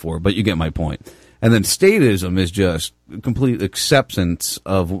was looking for, but you get my point. And then statism is just complete acceptance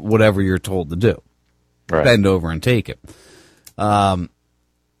of whatever you're told to do. Right. Bend over and take it. As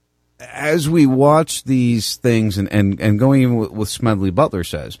we watch these things, and going even with Smedley Butler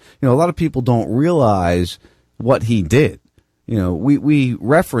says, a lot of people don't realize what he did. We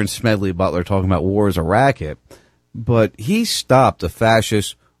reference Smedley Butler talking about war as a racket, but he stopped a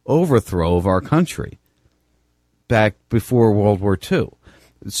fascist overthrow of our country back before World War II.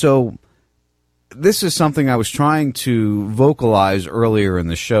 So this is something I was trying to vocalize earlier in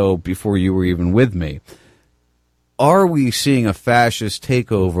the show before you were even with me. Are we seeing a fascist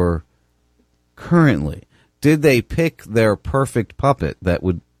takeover currently? Did they pick their perfect puppet that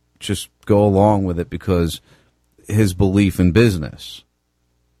would just go along with it because his belief in business?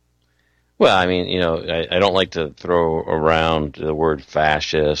 Well, I mean, I don't like to throw around the word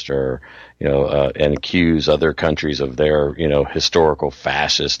fascist or, and accuse other countries of their, historical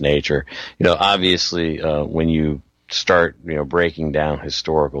fascist nature. Obviously, when you start, breaking down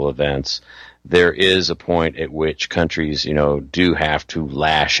historical events, there is a point at which countries, do have to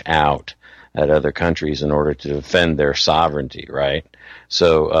lash out at other countries in order to defend their sovereignty, right?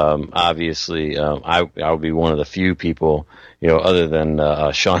 So obviously, I'll be one of the few people, other than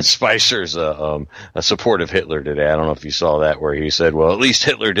Sean Spicer's a support of Hitler today. I don't know if you saw that, where he said, "Well, at least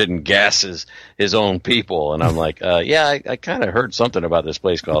Hitler didn't gas his own people." And I'm like, I kind of heard something about this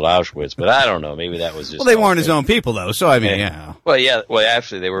place called Auschwitz, but I don't know. Maybe that was just. Well, they weren't his own people, though. So I mean, yeah. Well, yeah. Well,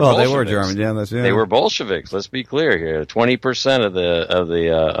 actually, they were. Well, Bolsheviks. They were German. Yeah, They were Bolsheviks. Let's be clear here. 20% of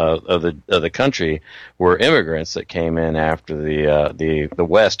the country were immigrants that came in after the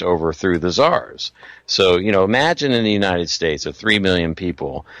West overthrew the Tsars. So, imagine in the United States of 3 million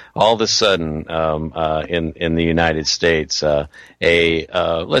people, all of a sudden, in the United States,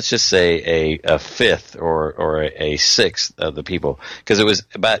 let's just say a fifth or a sixth of the people, because it was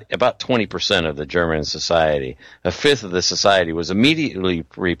about 20% of the German society. A fifth of the society was immediately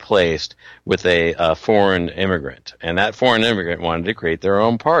replaced with a foreign immigrant, and that foreign immigrant wanted to create their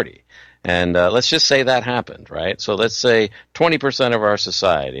own party. And let's just say that happened, right? So let's say 20% of our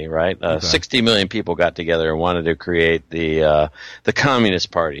society, right? 60 million people got together and wanted to create the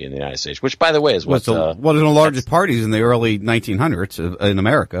Communist Party in the United States, which, by the way, is one of the largest parties in the early 1900s in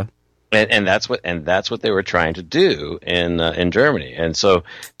America. And that's what they were trying to do in Germany. And so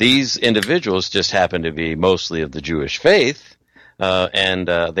these individuals just happened to be mostly of the Jewish faith. And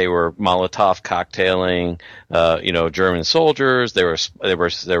they were Molotov cocktailing, German soldiers. They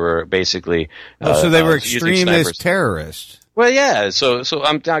were basically. So they were extremist terrorists. Well, yeah. So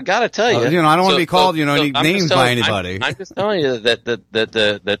I gotta tell you, I don't want to be called, any names by anybody. I'm just telling you that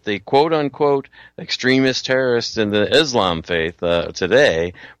the quote unquote extremist terrorists in the Islam faith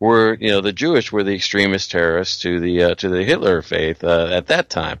today were, the Jewish were the extremist terrorists to the Hitler faith at that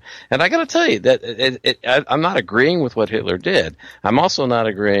time. And I gotta tell you that I'm not agreeing with what Hitler did. I'm also not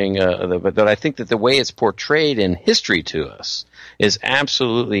agreeing, but I think that the way it's portrayed in history to us is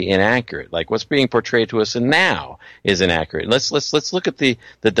absolutely inaccurate. Like what's being portrayed to us now is inaccurate. Let's look at the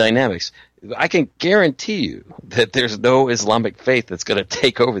dynamics. I can guarantee you that there's no Islamic faith that's going to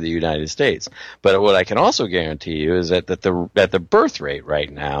take over the United States. But what I can also guarantee you is that the birth rate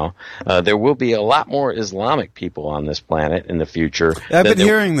right now, there will be a lot more Islamic people on this planet in the future. I've been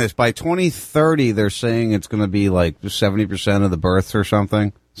hearing this. By 2030, they're saying it's going to be like 70% of the births or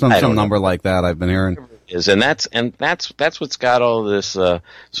something. Some number like that I've been hearing. And that's what's got all this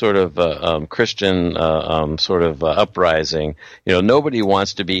sort of Christian uprising. Nobody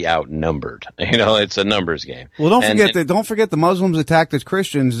wants to be outnumbered. It's a numbers game. Well, don't forget the Muslims attacked as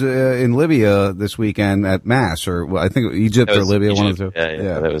Christians in Libya this weekend at Mass, or I think Egypt or Libya, one of the two.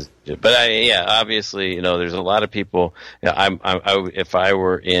 Yeah, that was. But obviously, there's a lot of people. If I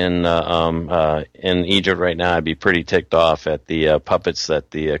were in Egypt right now, I'd be pretty ticked off at the puppets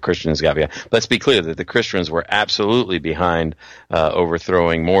that the Christians got behind. Let's be clear that the Christians were absolutely behind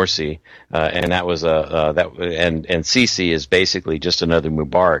overthrowing Morsi, and that was and Sisi is basically just another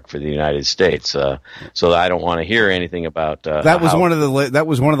Mubarak for the United States. So I don't want to hear anything about that was one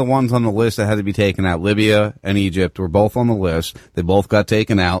of the ones on the list that had to be taken out. Libya and Egypt were both on the list. They both got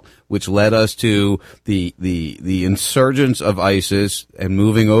taken out, which led us to the insurgents of ISIS and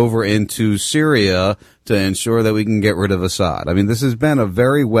moving over into Syria to ensure that we can get rid of Assad. I mean, this has been a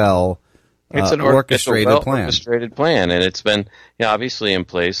very it's an orchestrated plan. Orchestrated plan, and it's been obviously in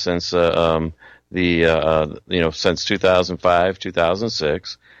place since since 2005,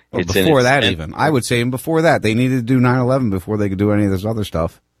 2006. Well, I would say even before that, they needed to do 9/11 before they could do any of this other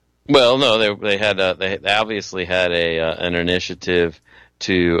stuff. Well, no, they obviously had an initiative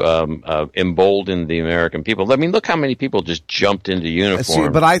to embolden the American people. I mean, look how many people just jumped into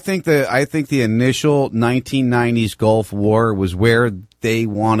uniform. But I think the initial 1990s Gulf War was where they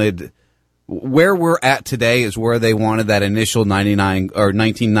wanted. Where we're at today is where they wanted that initial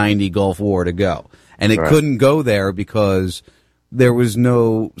 1990 Gulf War to go, and it couldn't go there because there was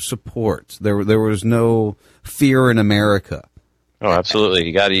no support. There was no fear in America. Oh, absolutely.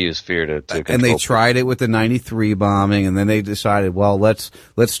 You got to use fear to control. And they tried it with the 93 bombing, and then they decided, well, let's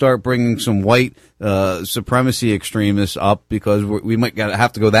start bringing some white supremacy extremists up because we might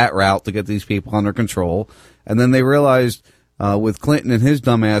have to go that route to get these people under control. And then they realized with Clinton and his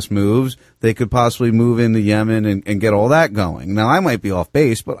dumbass moves, they could possibly move into Yemen and get all that going. Now, I might be off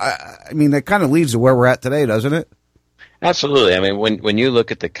base, but I mean, that kind of leads to where we're at today, doesn't it? Absolutely. I mean, when you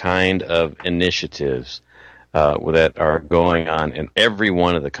look at the kind of initiatives that are going on in every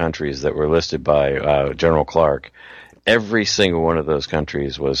one of the countries that were listed by General Clark, every single one of those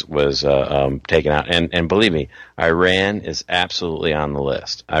countries was taken out. And believe me, Iran is absolutely on the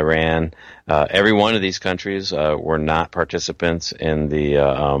list. Iran, every one of these countries were not participants in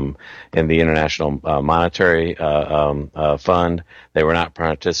the International Monetary Fund. They were not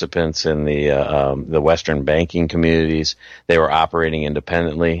participants in the Western banking communities. They were operating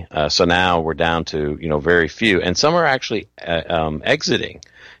independently. So now we're down to very few, and some are actually exiting.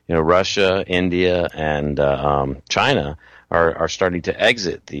 Russia, India, and China are starting to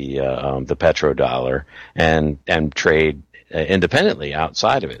exit the petrodollar and trade independently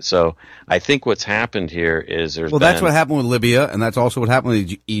outside of it. So I think what's happened here is that's what happened with Libya, and that's also what happened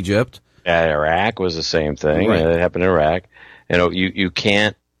with Egypt. Iraq was the same thing. Right. It happened in Iraq. You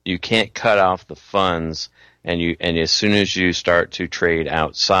can't cut off the funds. And as soon as you start to trade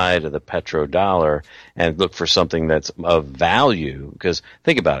outside of the petrodollar and look for something that's of value, because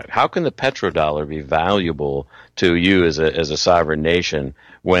think about it, how can the petrodollar be valuable to you as a sovereign nation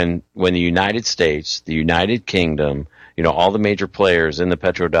when the United States, the United Kingdom, all the major players in the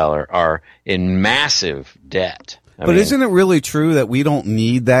petrodollar are in massive debt? But isn't it really true that we don't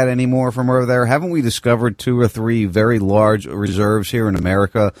need that anymore from over there? Haven't we discovered 2 or 3 very large reserves here in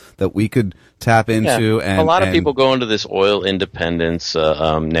America that we could tap into? Yeah. A lot of people go into this oil independence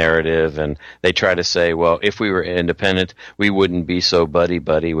narrative, and they try to say, well, if we were independent, we wouldn't be so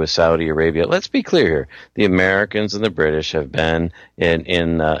buddy-buddy with Saudi Arabia. Let's be clear here. The Americans and the British have been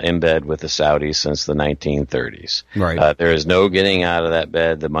in bed with the Saudis since the 1930s. Right. There is no getting out of that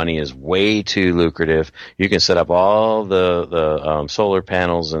bed. The money is way too lucrative. You can set up all the solar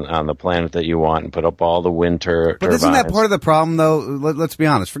panels on the planet that you want and put up all the wind turbines. But isn't that part of the problem, though? Let's be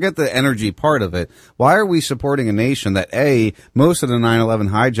honest. Forget the energy part of it. Why are we supporting a nation that, A, most of the 9/11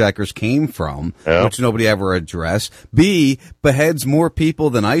 hijackers came from, which nobody ever addressed, B, beheads more people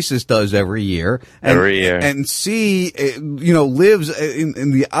than ISIS does every year, and C, lives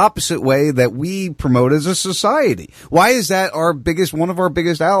in the opposite way that we promote as a society? Why is that one of our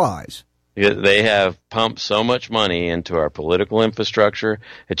biggest allies? They have pumped so much money into our political infrastructure.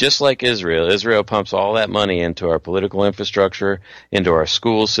 It's just like Israel. Israel pumps all that money into our political infrastructure, into our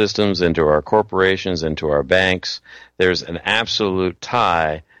school systems, into our corporations, into our banks. There's an absolute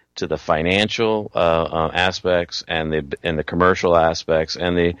tie to the financial aspects and the commercial aspects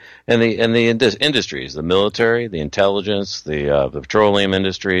and the industries, the military, the intelligence, the petroleum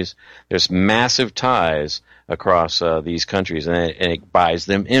industries. There's massive ties across these countries, and it buys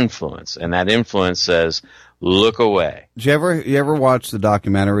them influence, and that influence says, look away. Did you ever watch the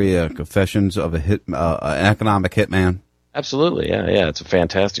documentary Confessions of an Economic Hitman? Absolutely, yeah, it's a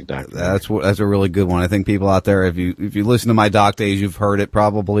fantastic documentary. That's a really good one. I think people out there, if you listen to my doc days, you've heard it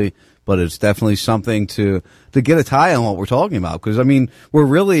probably, but it's definitely something to get a tie on what we're talking about, because we're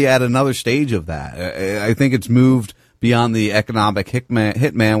really at another stage of that. I think it's moved beyond the economic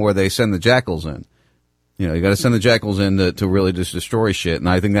hitman where they send the jackals in. You got to send the jackals in to really just destroy shit, and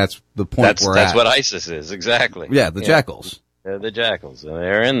I think that's the point we're at. That's what ISIS is, exactly. Yeah, the jackals. The jackals. And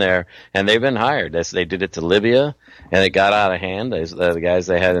they're in there, and they've been hired. They did it to Libya, and it got out of hand. The guys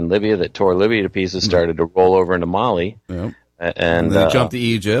they had in Libya that tore Libya to pieces started to roll over into Mali. Yep. And they jumped to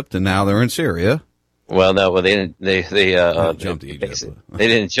Egypt, and now they're in Syria. Well, no, they didn't. They jumped to Egypt. They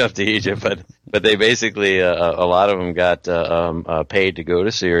didn't jump to Egypt, but they basically a lot of them got paid to go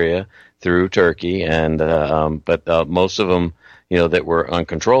to Syria through Turkey, and but most of them, that were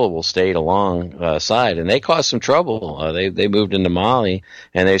uncontrollable stayed alongside, and they caused some trouble. They moved into Mali,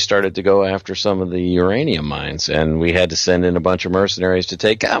 and they started to go after some of the uranium mines, and we had to send in a bunch of mercenaries to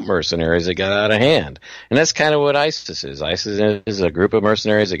take out mercenaries that got out of hand. And that's kind of what ISIS is. ISIS is a group of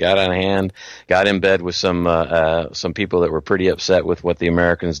mercenaries that got out of hand, got in bed with some people that were pretty upset with what the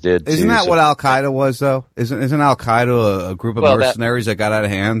Americans did. Isn't that what Al-Qaeda was, though? Isn't Al-Qaeda a group of mercenaries that got out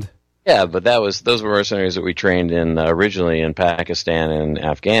of hand? Yeah, but those were mercenaries that we trained in originally in Pakistan and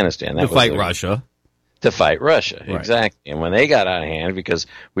Afghanistan. To fight Russia. To fight Russia, right. Exactly. And when they got out of hand, because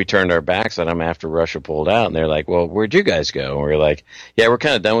we turned our backs on them after Russia pulled out, and they're like, well, where'd you guys go? And we were like, yeah, we're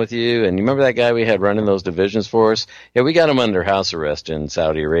kind of done with you. And you remember that guy we had running those divisions for us? Yeah, we got him under house arrest in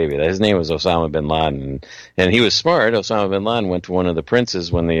Saudi Arabia. His name was Osama bin Laden. And he was smart. Osama bin Laden went to one of the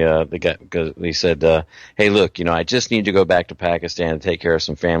princes when the guy, because he said, hey, look, I just need to go back to Pakistan to take care of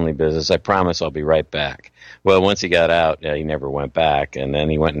some family business. I promise I'll be right back. Well, once he got out, he never went back, and then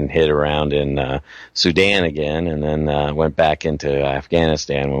he went and hid around in Sudan again, and then went back into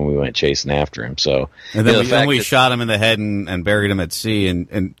Afghanistan when we went chasing after him. So, and then we shot him in the head and buried him at sea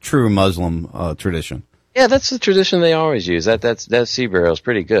in true Muslim tradition. Yeah, that's the tradition they always use. That sea burial is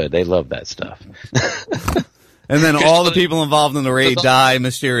pretty good. They love that stuff. And then all the people involved in the raid die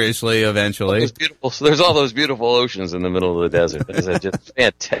mysteriously eventually. So there's all those beautiful oceans in the middle of the desert. That's just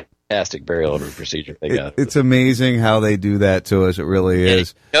fantastic burial procedure they got. It's amazing how they do that to us. It really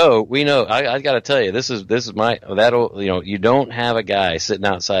is. We know. I got to tell you, this is you don't have a guy sitting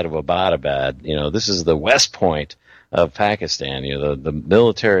outside of Abbottabad. This is the West Point of Pakistan, the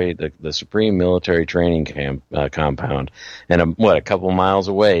military, the supreme military training compound, and a couple miles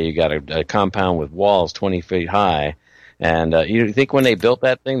away, you got a compound with walls 20 feet high, and you think when they built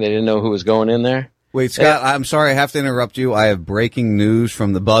that thing, they didn't know who was going in there? Wait, Scott, I'm sorry, I have to interrupt you. I have breaking news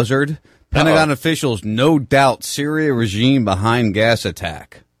from the Buzzard. Pentagon officials, no doubt, Syria regime behind gas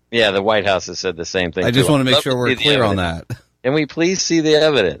attack. Yeah, the White House has said the same thing. I just want to make sure we're clear on that. Can we please see the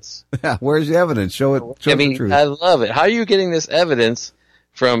evidence? Yeah, where's the evidence? Show the truth. I love it. How are you getting this evidence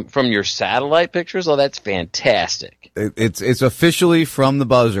from your satellite pictures? Oh, that's fantastic. It's officially from the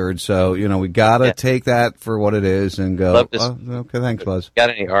Buzzard, so we gotta take that for what it is and go. Okay, thanks, Buzz. Got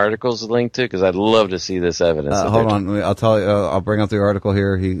any articles linked to? Because I'd love to see this evidence. Hold on, I'll tell you. I'll bring up the article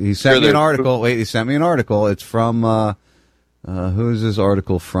here. He sent me an article. Wait, he sent me an article. It's from Who's this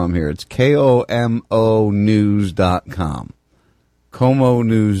article from here? It's KOMOnews.com.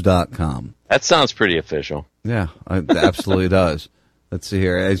 KOMOnews.com. That sounds pretty official. Yeah, it absolutely does. Let's see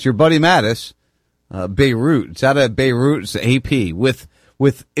here. It's your buddy Mattis, Beirut. It's out of Beirut. It's AP with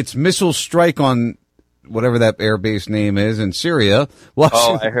its missile strike on whatever that air base name is in Syria.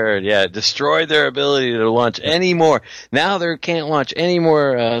 Oh, I heard. Yeah, destroyed their ability to launch any more. Now they can't launch any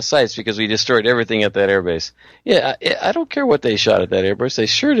more sites because we destroyed everything at that air base. Yeah, I don't care what they shot at that air base. They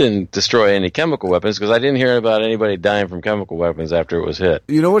sure didn't destroy any chemical weapons because I didn't hear about anybody dying from chemical weapons after it was hit.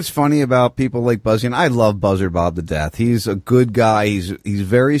 You know what's funny about people like Buzzy? And I love Buzzard Bob to death. He's a good guy. He's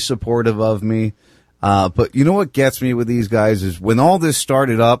very supportive of me. But you know what gets me with these guys is when all this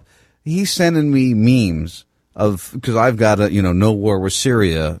started up, he's sending me memes because I've got no war with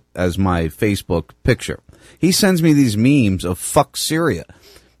Syria as my Facebook picture. He sends me these memes of fuck Syria.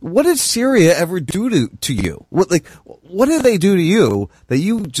 What did Syria ever do to you? What did they do to you that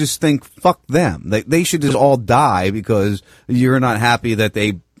you just think fuck them? They should just all die because you're not happy that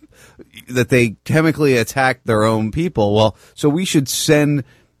they chemically attacked their own people. Well, so we should send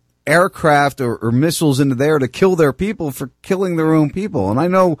aircraft or missiles into there to kill their people for killing their own people. And I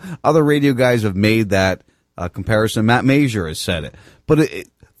know other radio guys have made that comparison. Matt Major has said it. But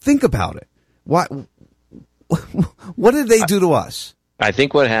think about it. What did they do to us? I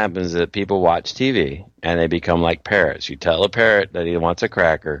think what happens is that people watch TV and they become like parrots. You tell a parrot that he wants a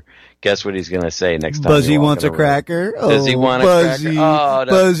cracker. Guess what he's going to say next time? Buzzy wants a cracker. Does he want a cracker? Oh,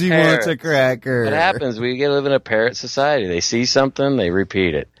 Buzzy wants a cracker. What happens? We live in a parrot society. They see something, they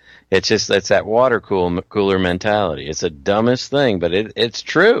repeat it. It's that water cooler mentality. It's the dumbest thing, but it's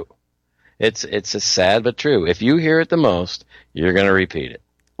true. It's a sad but true. If you hear it the most, you're going to repeat it.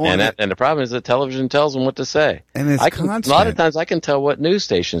 And the problem is that television tells them what to say. And it's constant. A lot of times I can tell what news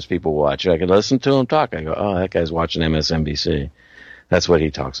stations people watch. I can listen to them talk. I go, oh, that guy's watching MSNBC. That's what he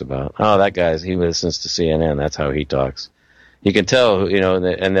talks about. Oh, that he listens to CNN. That's how he talks. You can tell,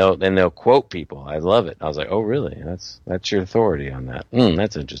 and they'll quote people. I love it. I was like, oh, really? That's your authority on that.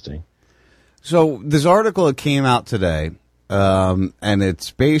 That's interesting. So this article that came out today, and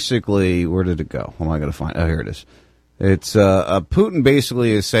it's basically, where did it go? What am I going to find? Oh, here it is. It's Putin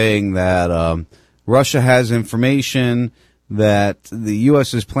basically is saying that Russia has information that the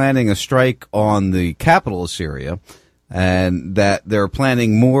U.S. is planning a strike on the capital of Syria, and that they're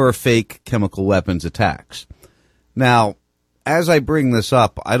planning more fake chemical weapons attacks. Now, as I bring this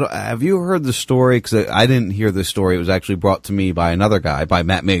up, have you heard the story? Because I didn't hear this story. It was actually brought to me by another guy, by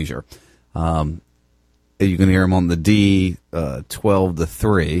Matt Major. You can hear him on the D 12 to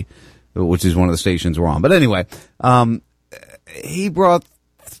 3, which is one of the stations we're on. But anyway, he brought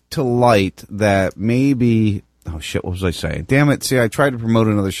to light that maybe, oh shit, what was I saying? Damn it. See, I tried to promote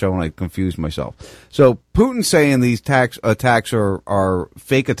another show and I confused myself. So Putin's saying these attacks are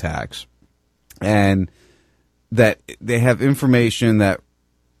fake attacks, and that they have information that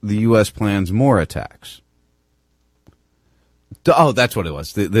the U.S. plans more attacks. Oh, that's what it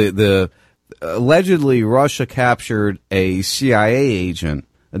was. The allegedly Russia captured a CIA agent,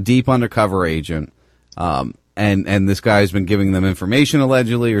 a deep undercover agent, and this guy has been giving them information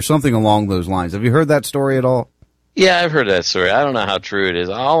allegedly or something along those lines. Have you heard that story at all? Yeah, I've heard that story. I don't know how true it is.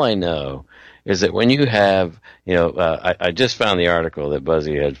 All I know is that when you have, I just found the article that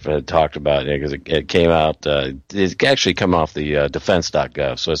Buzzy had talked about because it came out. It actually come off the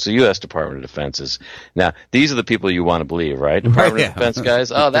defense.gov, so it's the U.S. Department of Defense. Now, these are the people you want to believe, right? Department of Defense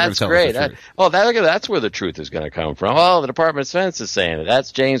guys. Oh, that's great. That's where the truth is going to come from. Oh, the Department of Defense is saying it.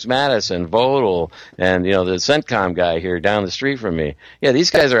 That's James Mattis and Vodal and the CENTCOM guy here down the street from me. Yeah, these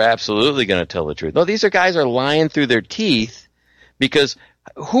guys are absolutely going to tell the truth. No, these guys are lying through their teeth because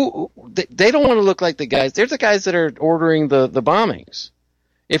they don't want to look like the guys. They're the guys that are ordering the bombings.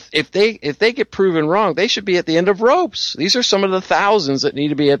 If they get proven wrong, they should be at the end of ropes. These are some of the thousands that need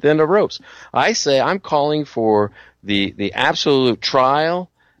to be at the end of ropes. I say I'm calling for the absolute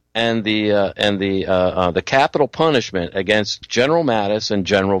trial and the capital punishment against General Mattis and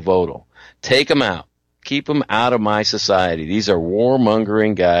General Vodal. Take them out. Keep them out of my society. These are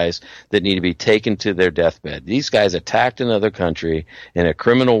warmongering guys that need to be taken to their deathbed. These guys attacked another country in a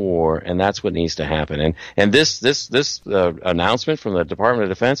criminal war, and that's what needs to happen. And this announcement from the Department of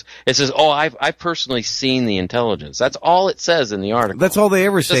Defense, it says, "Oh, I've personally seen the intelligence." That's all it says in the article. That's all they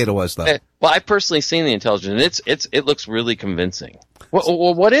ever say to us, though. Well, I've personally seen the intelligence, and it looks really convincing.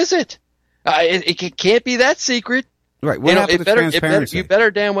 What is it? It can't be that secret. Right. What happened to transparency? You better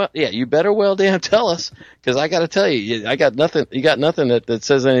damn tell us, because I got to tell you, I got nothing. You got nothing that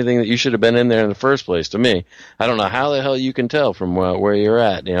says anything that you should have been in there in the first place. To me, I don't know how the hell you can tell from where you're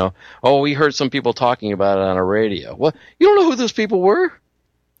at. Oh, we heard some people talking about it on a radio. What? You don't know who those people were?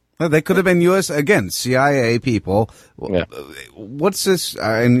 Well, they could have been CIA people. Yeah. What's this?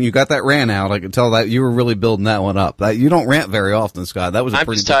 And you got that rant out. I could tell that you were really building that one up. You don't rant very often, Scott. That was I'm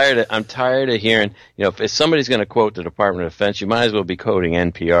tired of hearing. If somebody's going to quote the Department of Defense, you might as well be quoting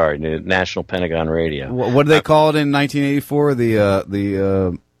NPR, the National Pentagon Radio. What did they call it in 1984?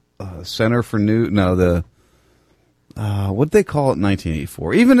 The Center for what did they call it in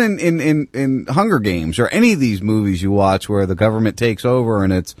 1984? Even in Hunger Games or any of these movies you watch where the government takes over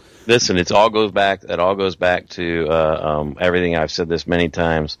and it's... Listen, it all goes back to everything. I've said this many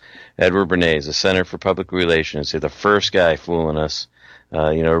times. Edward Bernays, the Center for Public Relations, the first guy fooling us,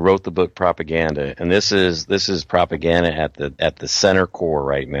 wrote the book Propaganda. And this is propaganda at the center core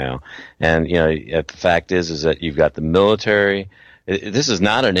right now. And, the fact is that you've got the military. This is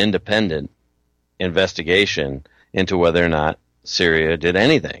not an independent investigation into whether or not Syria did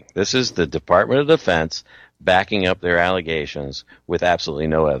anything. This is the Department of Defense backing up their allegations with absolutely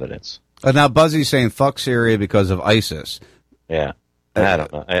no evidence. Now Buzzy's saying fuck Syria because of ISIS. Yeah. I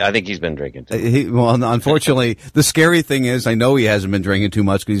don't know. I think he's been drinking too much. Well, unfortunately, the scary thing is I know he hasn't been drinking too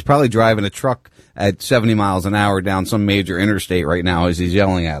much because he's probably driving a truck at 70 miles an hour down some major interstate right now as he's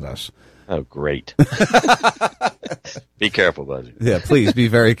yelling at us. Oh, great. Be careful, Buzzy. Yeah, please be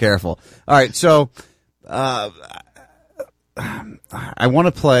very careful. All right, so... I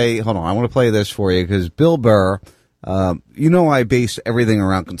want to play this for you because Bill Burr, I base everything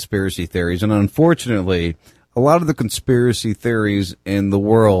around conspiracy theories, and unfortunately, a lot of the conspiracy theories in the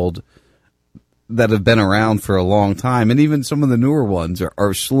world that have been around for a long time, and even some of the newer ones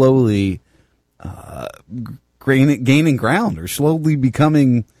are slowly gaining ground, or slowly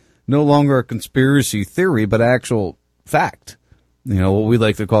becoming no longer a conspiracy theory, but actual fact. What we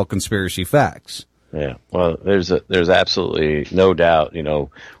like to call conspiracy facts. Yeah, well, there's absolutely no doubt.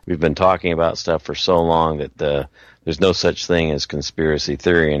 We've been talking about stuff for so long that there's no such thing as conspiracy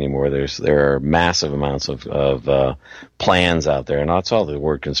theory anymore. There are massive amounts of plans out there, and that's all the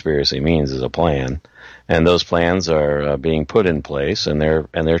word conspiracy means is a plan. And those plans are being put in place, and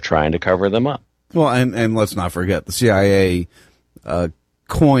they're trying to cover them up. Well, and let's not forget the CIA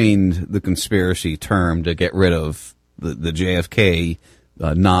coined the conspiracy term to get rid of the JFK.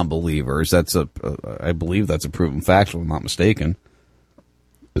 Non-believers. I believe that's a proven fact, if I'm not mistaken.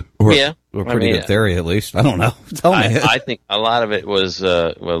 Or a pretty good theory, at least. I don't know. Tell me. I think a lot of it was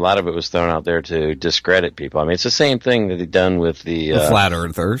thrown out there to discredit people. I mean, it's the same thing that they've done with the flat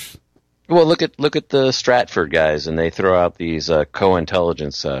earthers. Well, look at the Stratford guys, and they throw out these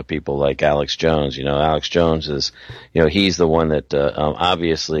co-intelligence people like Alex Jones. Alex Jones is, he's the one that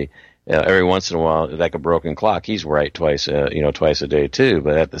obviously. Every once in a while, like a broken clock, he's right twice a day too.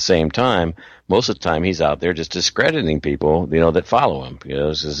 But at the same time, most of the time, he's out there just discrediting people, that follow him.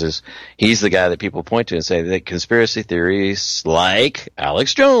 He's the guy that people point to and say that conspiracy theories like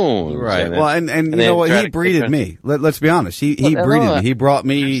Alex Jones. Right. Well, and you know what? He breeded me. Let's be honest. He breeded me. He brought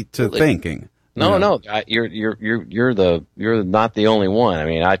me to thinking. No, you're not the only one. I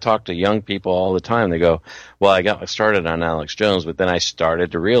mean, I talk to young people all the time. They go, "Well, I got started on Alex Jones, but then I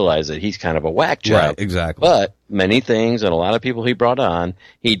started to realize that he's kind of a whack job." Right, exactly. But many things and a lot of people he brought on,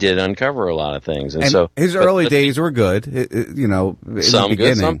 he did uncover a lot of things. And so his early days were good, some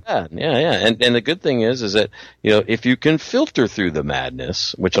good, some bad. Yeah. And the good thing is that, if you can filter through the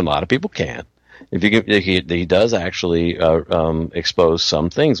madness, which a lot of people can't, he does actually expose some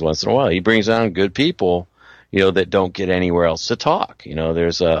things once in a while. He brings on good people, that don't get anywhere else to talk.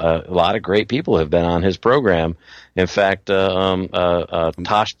 There's a lot of great people have been on his program. In fact,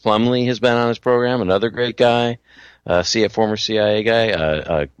 Tosh Plumlee has been on his program, another great guy. Former CIA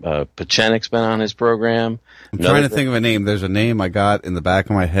guy. Pachenik's been on his program. I'm trying to think of a name. There's a name I got in the back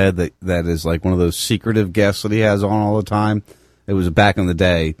of my head that is like one of those secretive guests that he has on all the time. It was back in the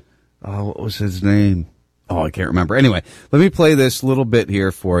day. Oh, what was his name? Oh, I can't remember. Anyway, let me play this little bit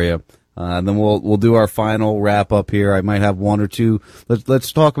here for you. Then we'll do our final wrap up here. I might have one or two.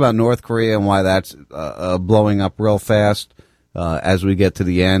 Let's talk about North Korea and why that's blowing up real fast as we get to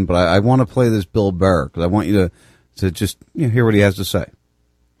the end. But I want to play this Bill Burr because I want you to just hear what he has to say.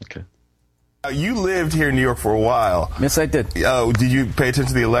 Okay. You lived here in New York for a while. Yes, I did. Did you pay attention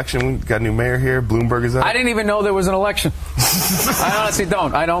to the election? Got a new mayor here. Bloomberg is up. I didn't even know there was an election. I honestly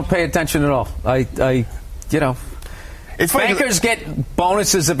don't. I don't pay attention at all. It's funny bankers get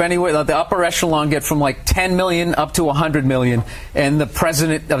bonuses of anywhere. The upper echelon get from like 10 million up to 100 million, and the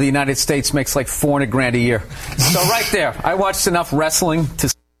president of the United States makes like $400,000 a year. So right there, I watched enough wrestling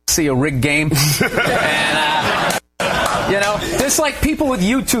to see a rigged game, and there's like people with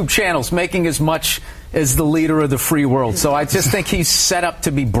YouTube channels making as much as the leader of the free world. So I just think he's set up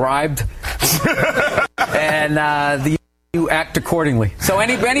to be bribed, and you act accordingly. So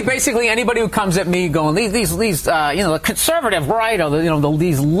basically anybody who comes at me going these the conservative right or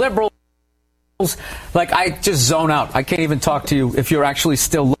these liberals, like, I just zone out. I can't even talk to you if you're actually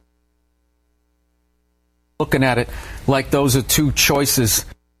still looking at it like those are two choices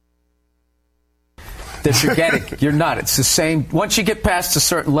that you're getting. You're not. It's the same. Once you get past a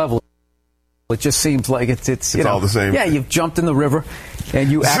certain level, it just seems like it's all the same. Yeah, you've jumped in the river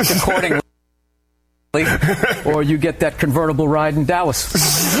and you act accordingly. Or you get that convertible ride in Dallas.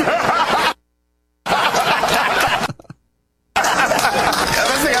 You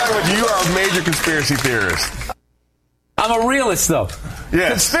are a major conspiracy theorist. I'm a realist, though.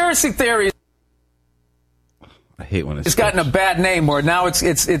 Yes. Conspiracy theory. I hate when it's gotten a bad name, where now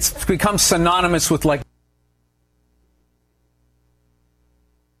it's become synonymous with like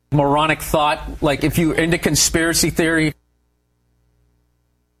moronic thought. Like, if you're into conspiracy theory,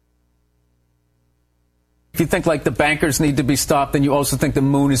 if you think like the bankers need to be stopped, then you also think the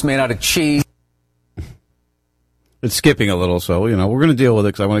moon is made out of cheese. It's skipping a little, so we're going to deal with it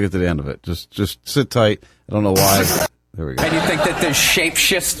because I want to get to the end of it. Just sit tight. I don't know why. There we go. And you think that there's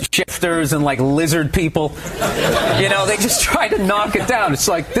shapeshifters and like lizard people. They just try to knock it down. It's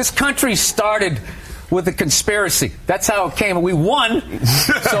like this country started with a conspiracy. That's how it came. We won,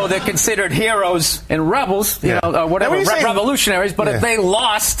 so they're considered heroes and rebels, or whatever, revolutionaries. But if they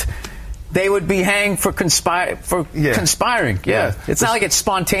lost, they would be hanged for conspiring. Yeah. It's not like it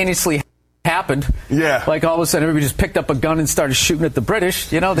spontaneously happened. Yeah. Like all of a sudden everybody just picked up a gun and started shooting at the British.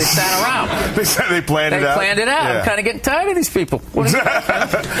 They sat around. They planned it out. They planned it out. Yeah. I'm kind of getting tired of these people.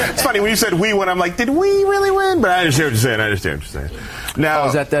 It's funny when you said we won. I'm like, did we really win? But I understand what you're saying. Now,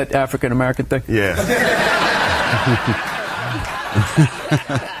 is that African American thing? Yeah.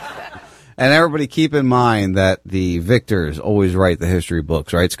 And everybody keep in mind that the victors always write the history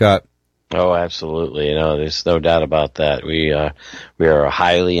books, right, Scott? Oh, absolutely. There's no doubt about that. We are a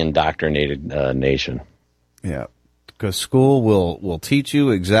highly indoctrinated nation. Yeah, because school will teach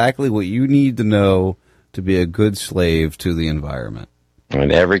you exactly what you need to know to be a good slave to the environment.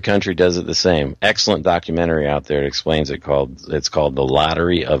 And every country does it the same. Excellent documentary out there that explains it. It's called The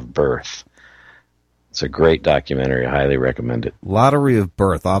Lottery of Birth. It's a great documentary. I highly recommend it. Lottery of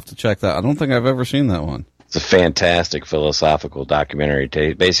Birth. I'll have to check that. I don't think I've ever seen that one. It's a fantastic philosophical documentary.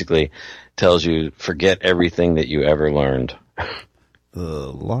 Basically tells you forget everything that you ever learned.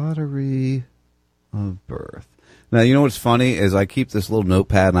 The Lottery of Birth. Now, you know what's funny is I keep this little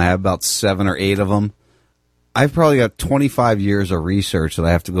notepad, and I have about 7 or 8 of them. I've probably got 25 years of research that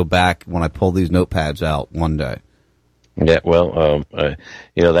I have to go back when I pull these notepads out one day. Yeah, well,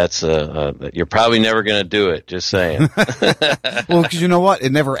 that's you're probably never going to do it. Just saying. Well, because you know what,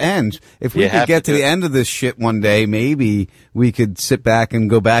 it never ends. If we could get to the end of this shit one day, maybe we could sit back and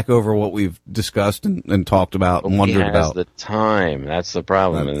go back over what we've discussed and talked about and wondered about. The time. That's the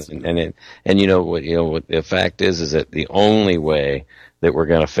problem. And you know what the fact is that the only way that we're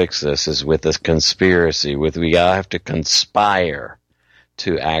going to fix this is with this conspiracy. We have to conspire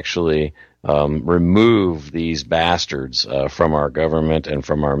to actually remove these bastards from our government and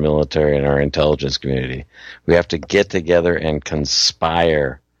from our military and our intelligence community. We have to get together and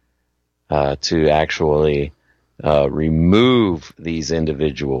conspire to actually remove these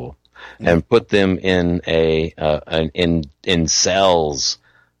individuals and put them in in cells.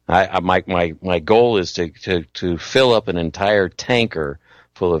 My goal is to fill up an entire tanker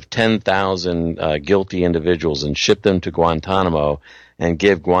full of 10,000 guilty individuals and ship them to Guantanamo and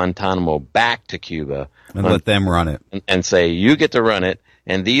give Guantanamo back to Cuba. And let them run it. And say, you get to run it,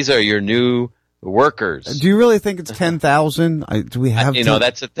 and these are your new workers. Do you really think it's 10,000? Do we have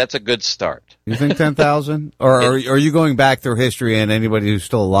that's a good start. You think 10,000? Or are you going back through history and anybody who's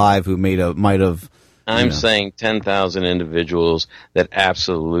still alive who might have... I'm saying 10,000 individuals that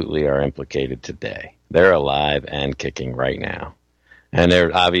absolutely are implicated today. They're alive and kicking right now. And they're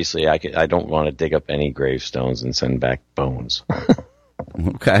obviously, I don't want to dig up any gravestones and send back bones.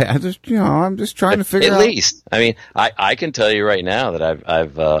 Okay, I'm just trying to figure out. At least, I mean, I can tell you right now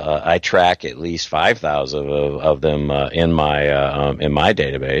that I track at least 5,000 of them in my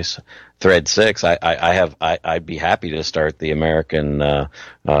database Thread 6, I'd be happy to start the American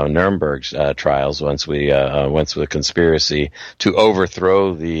Nuremberg trials once the conspiracy to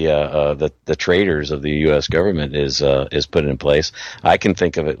overthrow the traitors of the U.S. government is put in place. I can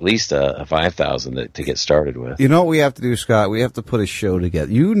think of at least 5,000 to get started with. You know what we have to do, Scott? We have to put a show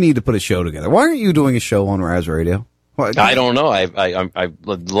together. You need to put a show together. Why aren't you doing a show on Raz Radio? I don't know. I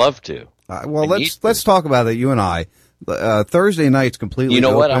would love to. Well, let's talk about it. You and I. Thursday night's completely. You know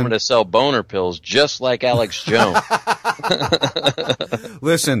open. what? I'm going to sell boner pills just like Alex Jones.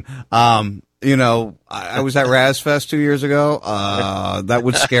 Listen, you know, I was at Razfest 2 years ago. That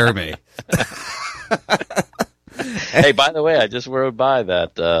would scare me. Hey, by the way, I just rode by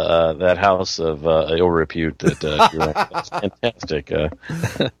that house of ill repute that you're at. That's fantastic.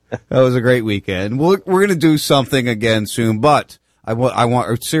 That was a great weekend. We're going to do something again soon, but I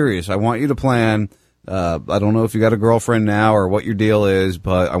want serious. I want you to plan. I don't know if you got a girlfriend now or what your deal is,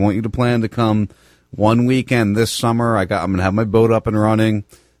 but I want you to plan to come one weekend this summer. I'm going to have my boat up and running.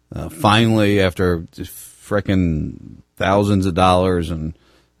 Finally, after just frickin' thousands of dollars and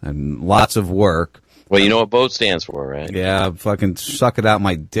lots of work. Well, you know what boat stands for, right? Yeah, fucking suck it out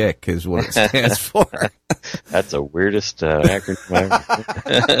my dick is what it stands for. That's the weirdest acronym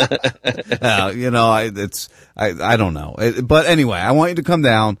ever. You know, I don't know. But anyway, I want you to come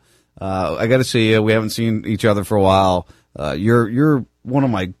down. I got to see you. We haven't seen each other for a while. You're one of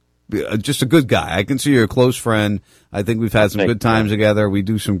my, just a good guy. I consider you a close friend. I think we've had some good times together. We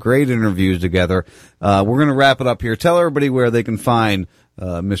do some great interviews together. We're going to wrap it up here. Tell everybody where they can find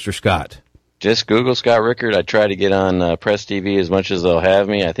Mr. Scott. Just Google Scott Rickard. I try to get on Press TV as much as they'll have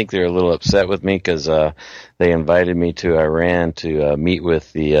me. I think they're a little upset with me because they invited me to Iran to meet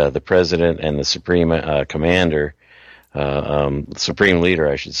with the president and the supreme commander. Supreme leader,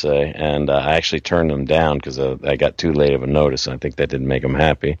 I should say, and I actually turned them down because I got too late of a notice, and I think that didn't make them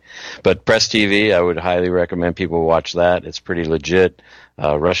happy. But Press TV, I would highly recommend people watch that. It's pretty legit.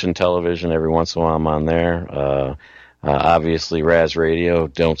 Russian television, every once in a while I'm on there. Obviously, Raz Radio,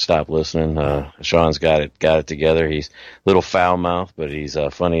 don't stop listening. Sean's got it together. He's a little foul mouthed, but he's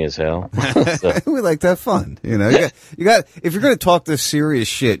funny as hell. So. We like to have fun, you know. You got if you're going to talk this serious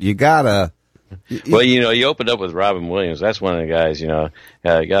shit, you gotta. Well, you know, you opened up with Robin Williams. That's one of the guys, you know.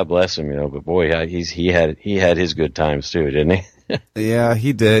 God bless him, you know. But boy, he had his good times too, didn't he? Yeah,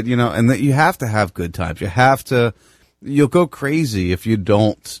 he did. You know, and you have to have good times. You have to. You'll go crazy if you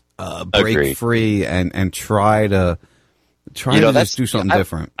don't break Agreed. free and try to just do something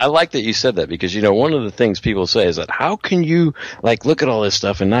different. I like that you said that because, you know, one of the things people say is that how can you, like, look at all this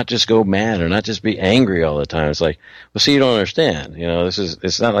stuff and not just go mad or not just be angry all the time? It's like, well, see, you don't understand. You know,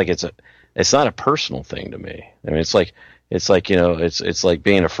 it's not like it's not a personal thing to me. I mean, it's like, you know, it's like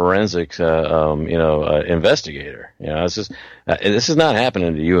being a forensic, investigator. You know, it's just, this is not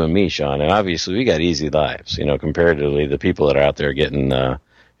happening to you and me, Sean. And obviously we got easy lives, you know, comparatively the people that are out there getting their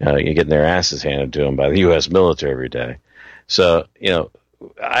asses handed to them by the U.S. military every day. So, you know,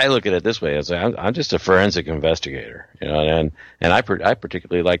 I look at it this way: I'm just a forensic investigator, you know, and I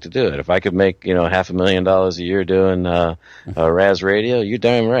particularly like to do it. If I could make, you know, $500,000 a year doing Raz Radio, you're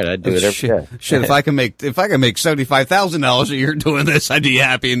damn right, I'd do it every day. Shit, if I can make $75,000 a year doing this, I'd be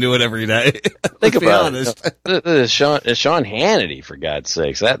happy and do it every day. Think about it. Sean Hannity, for God's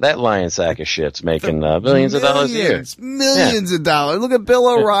sakes, that lion sack of shit's making millions of dollars a year. Millions of dollars. Look at Bill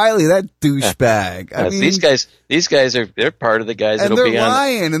O'Reilly, that douchebag. I mean, these guys they're part of the guys that'll be on.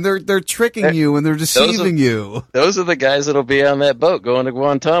 And they're tricking you and they're deceiving you. Those are the guys that'll be on that boat going to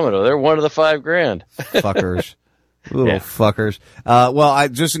Guantanamo. They're one of the $5,000. Fuckers. Little fuckers. Well,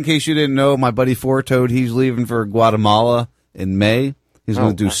 just in case you didn't know, my buddy Four Toad, he's leaving for Guatemala in May. He's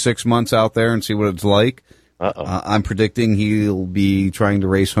going to do 6 months out there and see what it's like. I'm predicting he'll be trying to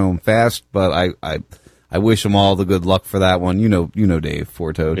race home fast, but I wish him all the good luck for that one. You know Dave,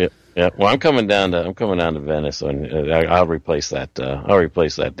 Four Toad. Yeah. Yeah, well, I'm coming down to Venice, and I'll replace that. I'll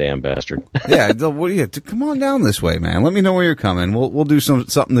replace that damn bastard. Yeah, come on down this way, man. Let me know where you're coming. We'll do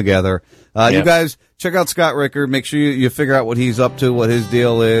something together. You guys check out Scott Rickard. Make sure you figure out what he's up to, what his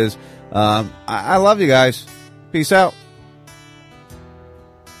deal is. I love you guys. Peace out.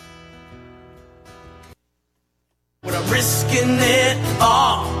 When I'm risking it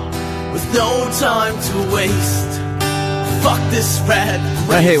all with no time to waste. Fuck this rat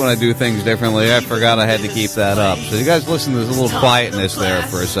race. I hate when I do things differently. I forgot I had to keep that up. So you guys listen to this little quietness there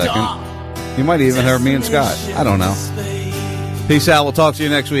for a second. You might even hear me and Scott. I don't know. Peace out. We'll talk to you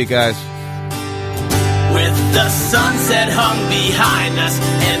next week, guys. With the sunset hung behind us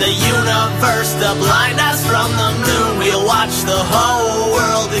and the universe to blind us from the moon, we'll watch the whole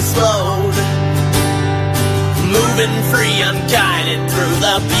world explode. Moving free, unguided through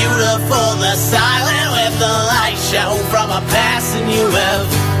the beautiful, the silent, with the light show from a passing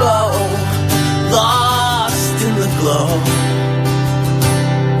UFO, lost in the glow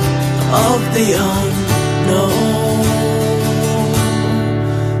of the unknown.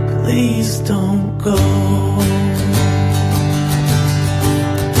 Please don't go.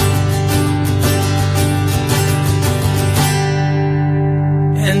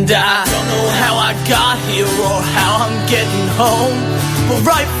 And I don't know how I got here or how I'm getting home, but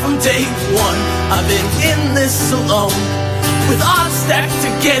right from day one, I've been in this alone, with odds stacked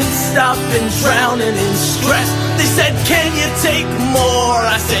against. I've been drowning in stress. They said, can you take more?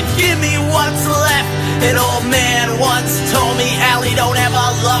 I said, give me what's left. An old man once told me, Allie, don't ever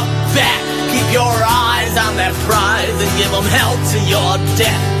look back. Keep your eyes on that prize and give them hell to your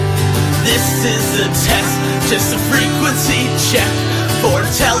death. This is a test, just a frequency check for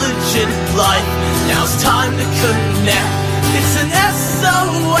intelligent life. Now it's time to connect. It's an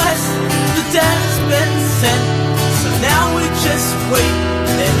SOS, the dad's been sent. So now we just wait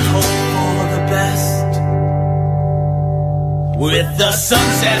and hope for the best. With the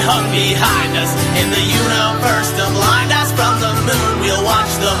sunset hung behind us and the universe to blind us from the moon, we'll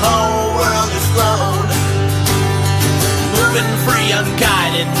watch the whole world explode. Moving free,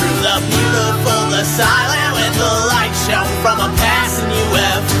 unguided through the beautiful, the silent, with the light show from a passing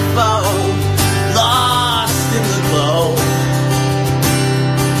UFO, lost in the glow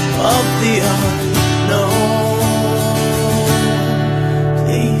of the unknown.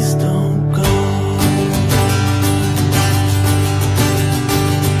 Please don't go.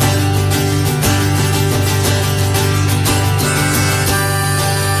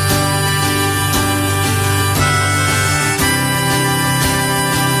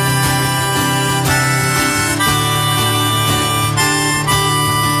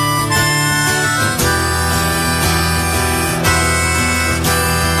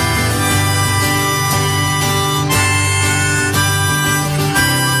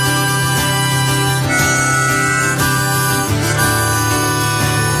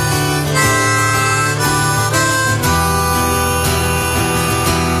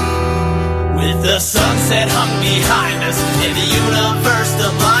 The sunset hung behind us, in the universe to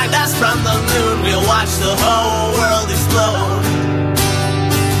blind us from the moon. We'll watch the whole world explode.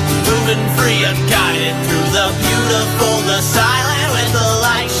 Moving free, unguided through the beautiful, the silent, with the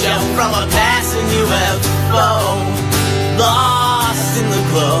light show from a passing UFO, lost in the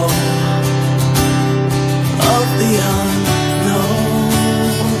glow of the unknown.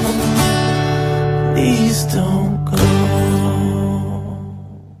 Please don't go.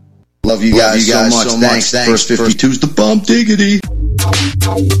 Love you guys so much. Thanks. First 52's the bump diggity.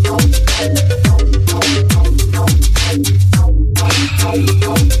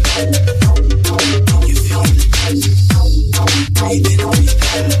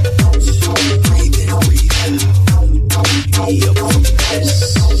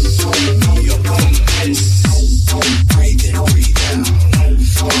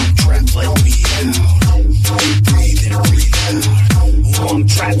 I'm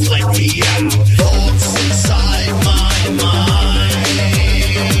trapped like me out. Thoughts inside my mind,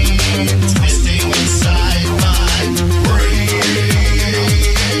 twisting inside my brain.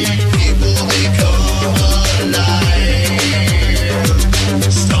 People, they come alive,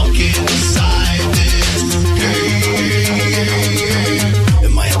 stuck inside this game.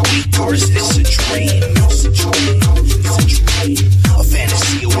 Am I awake or is this a dream? It's a dream. A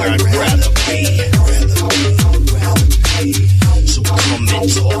fantasy of where I'd rather be.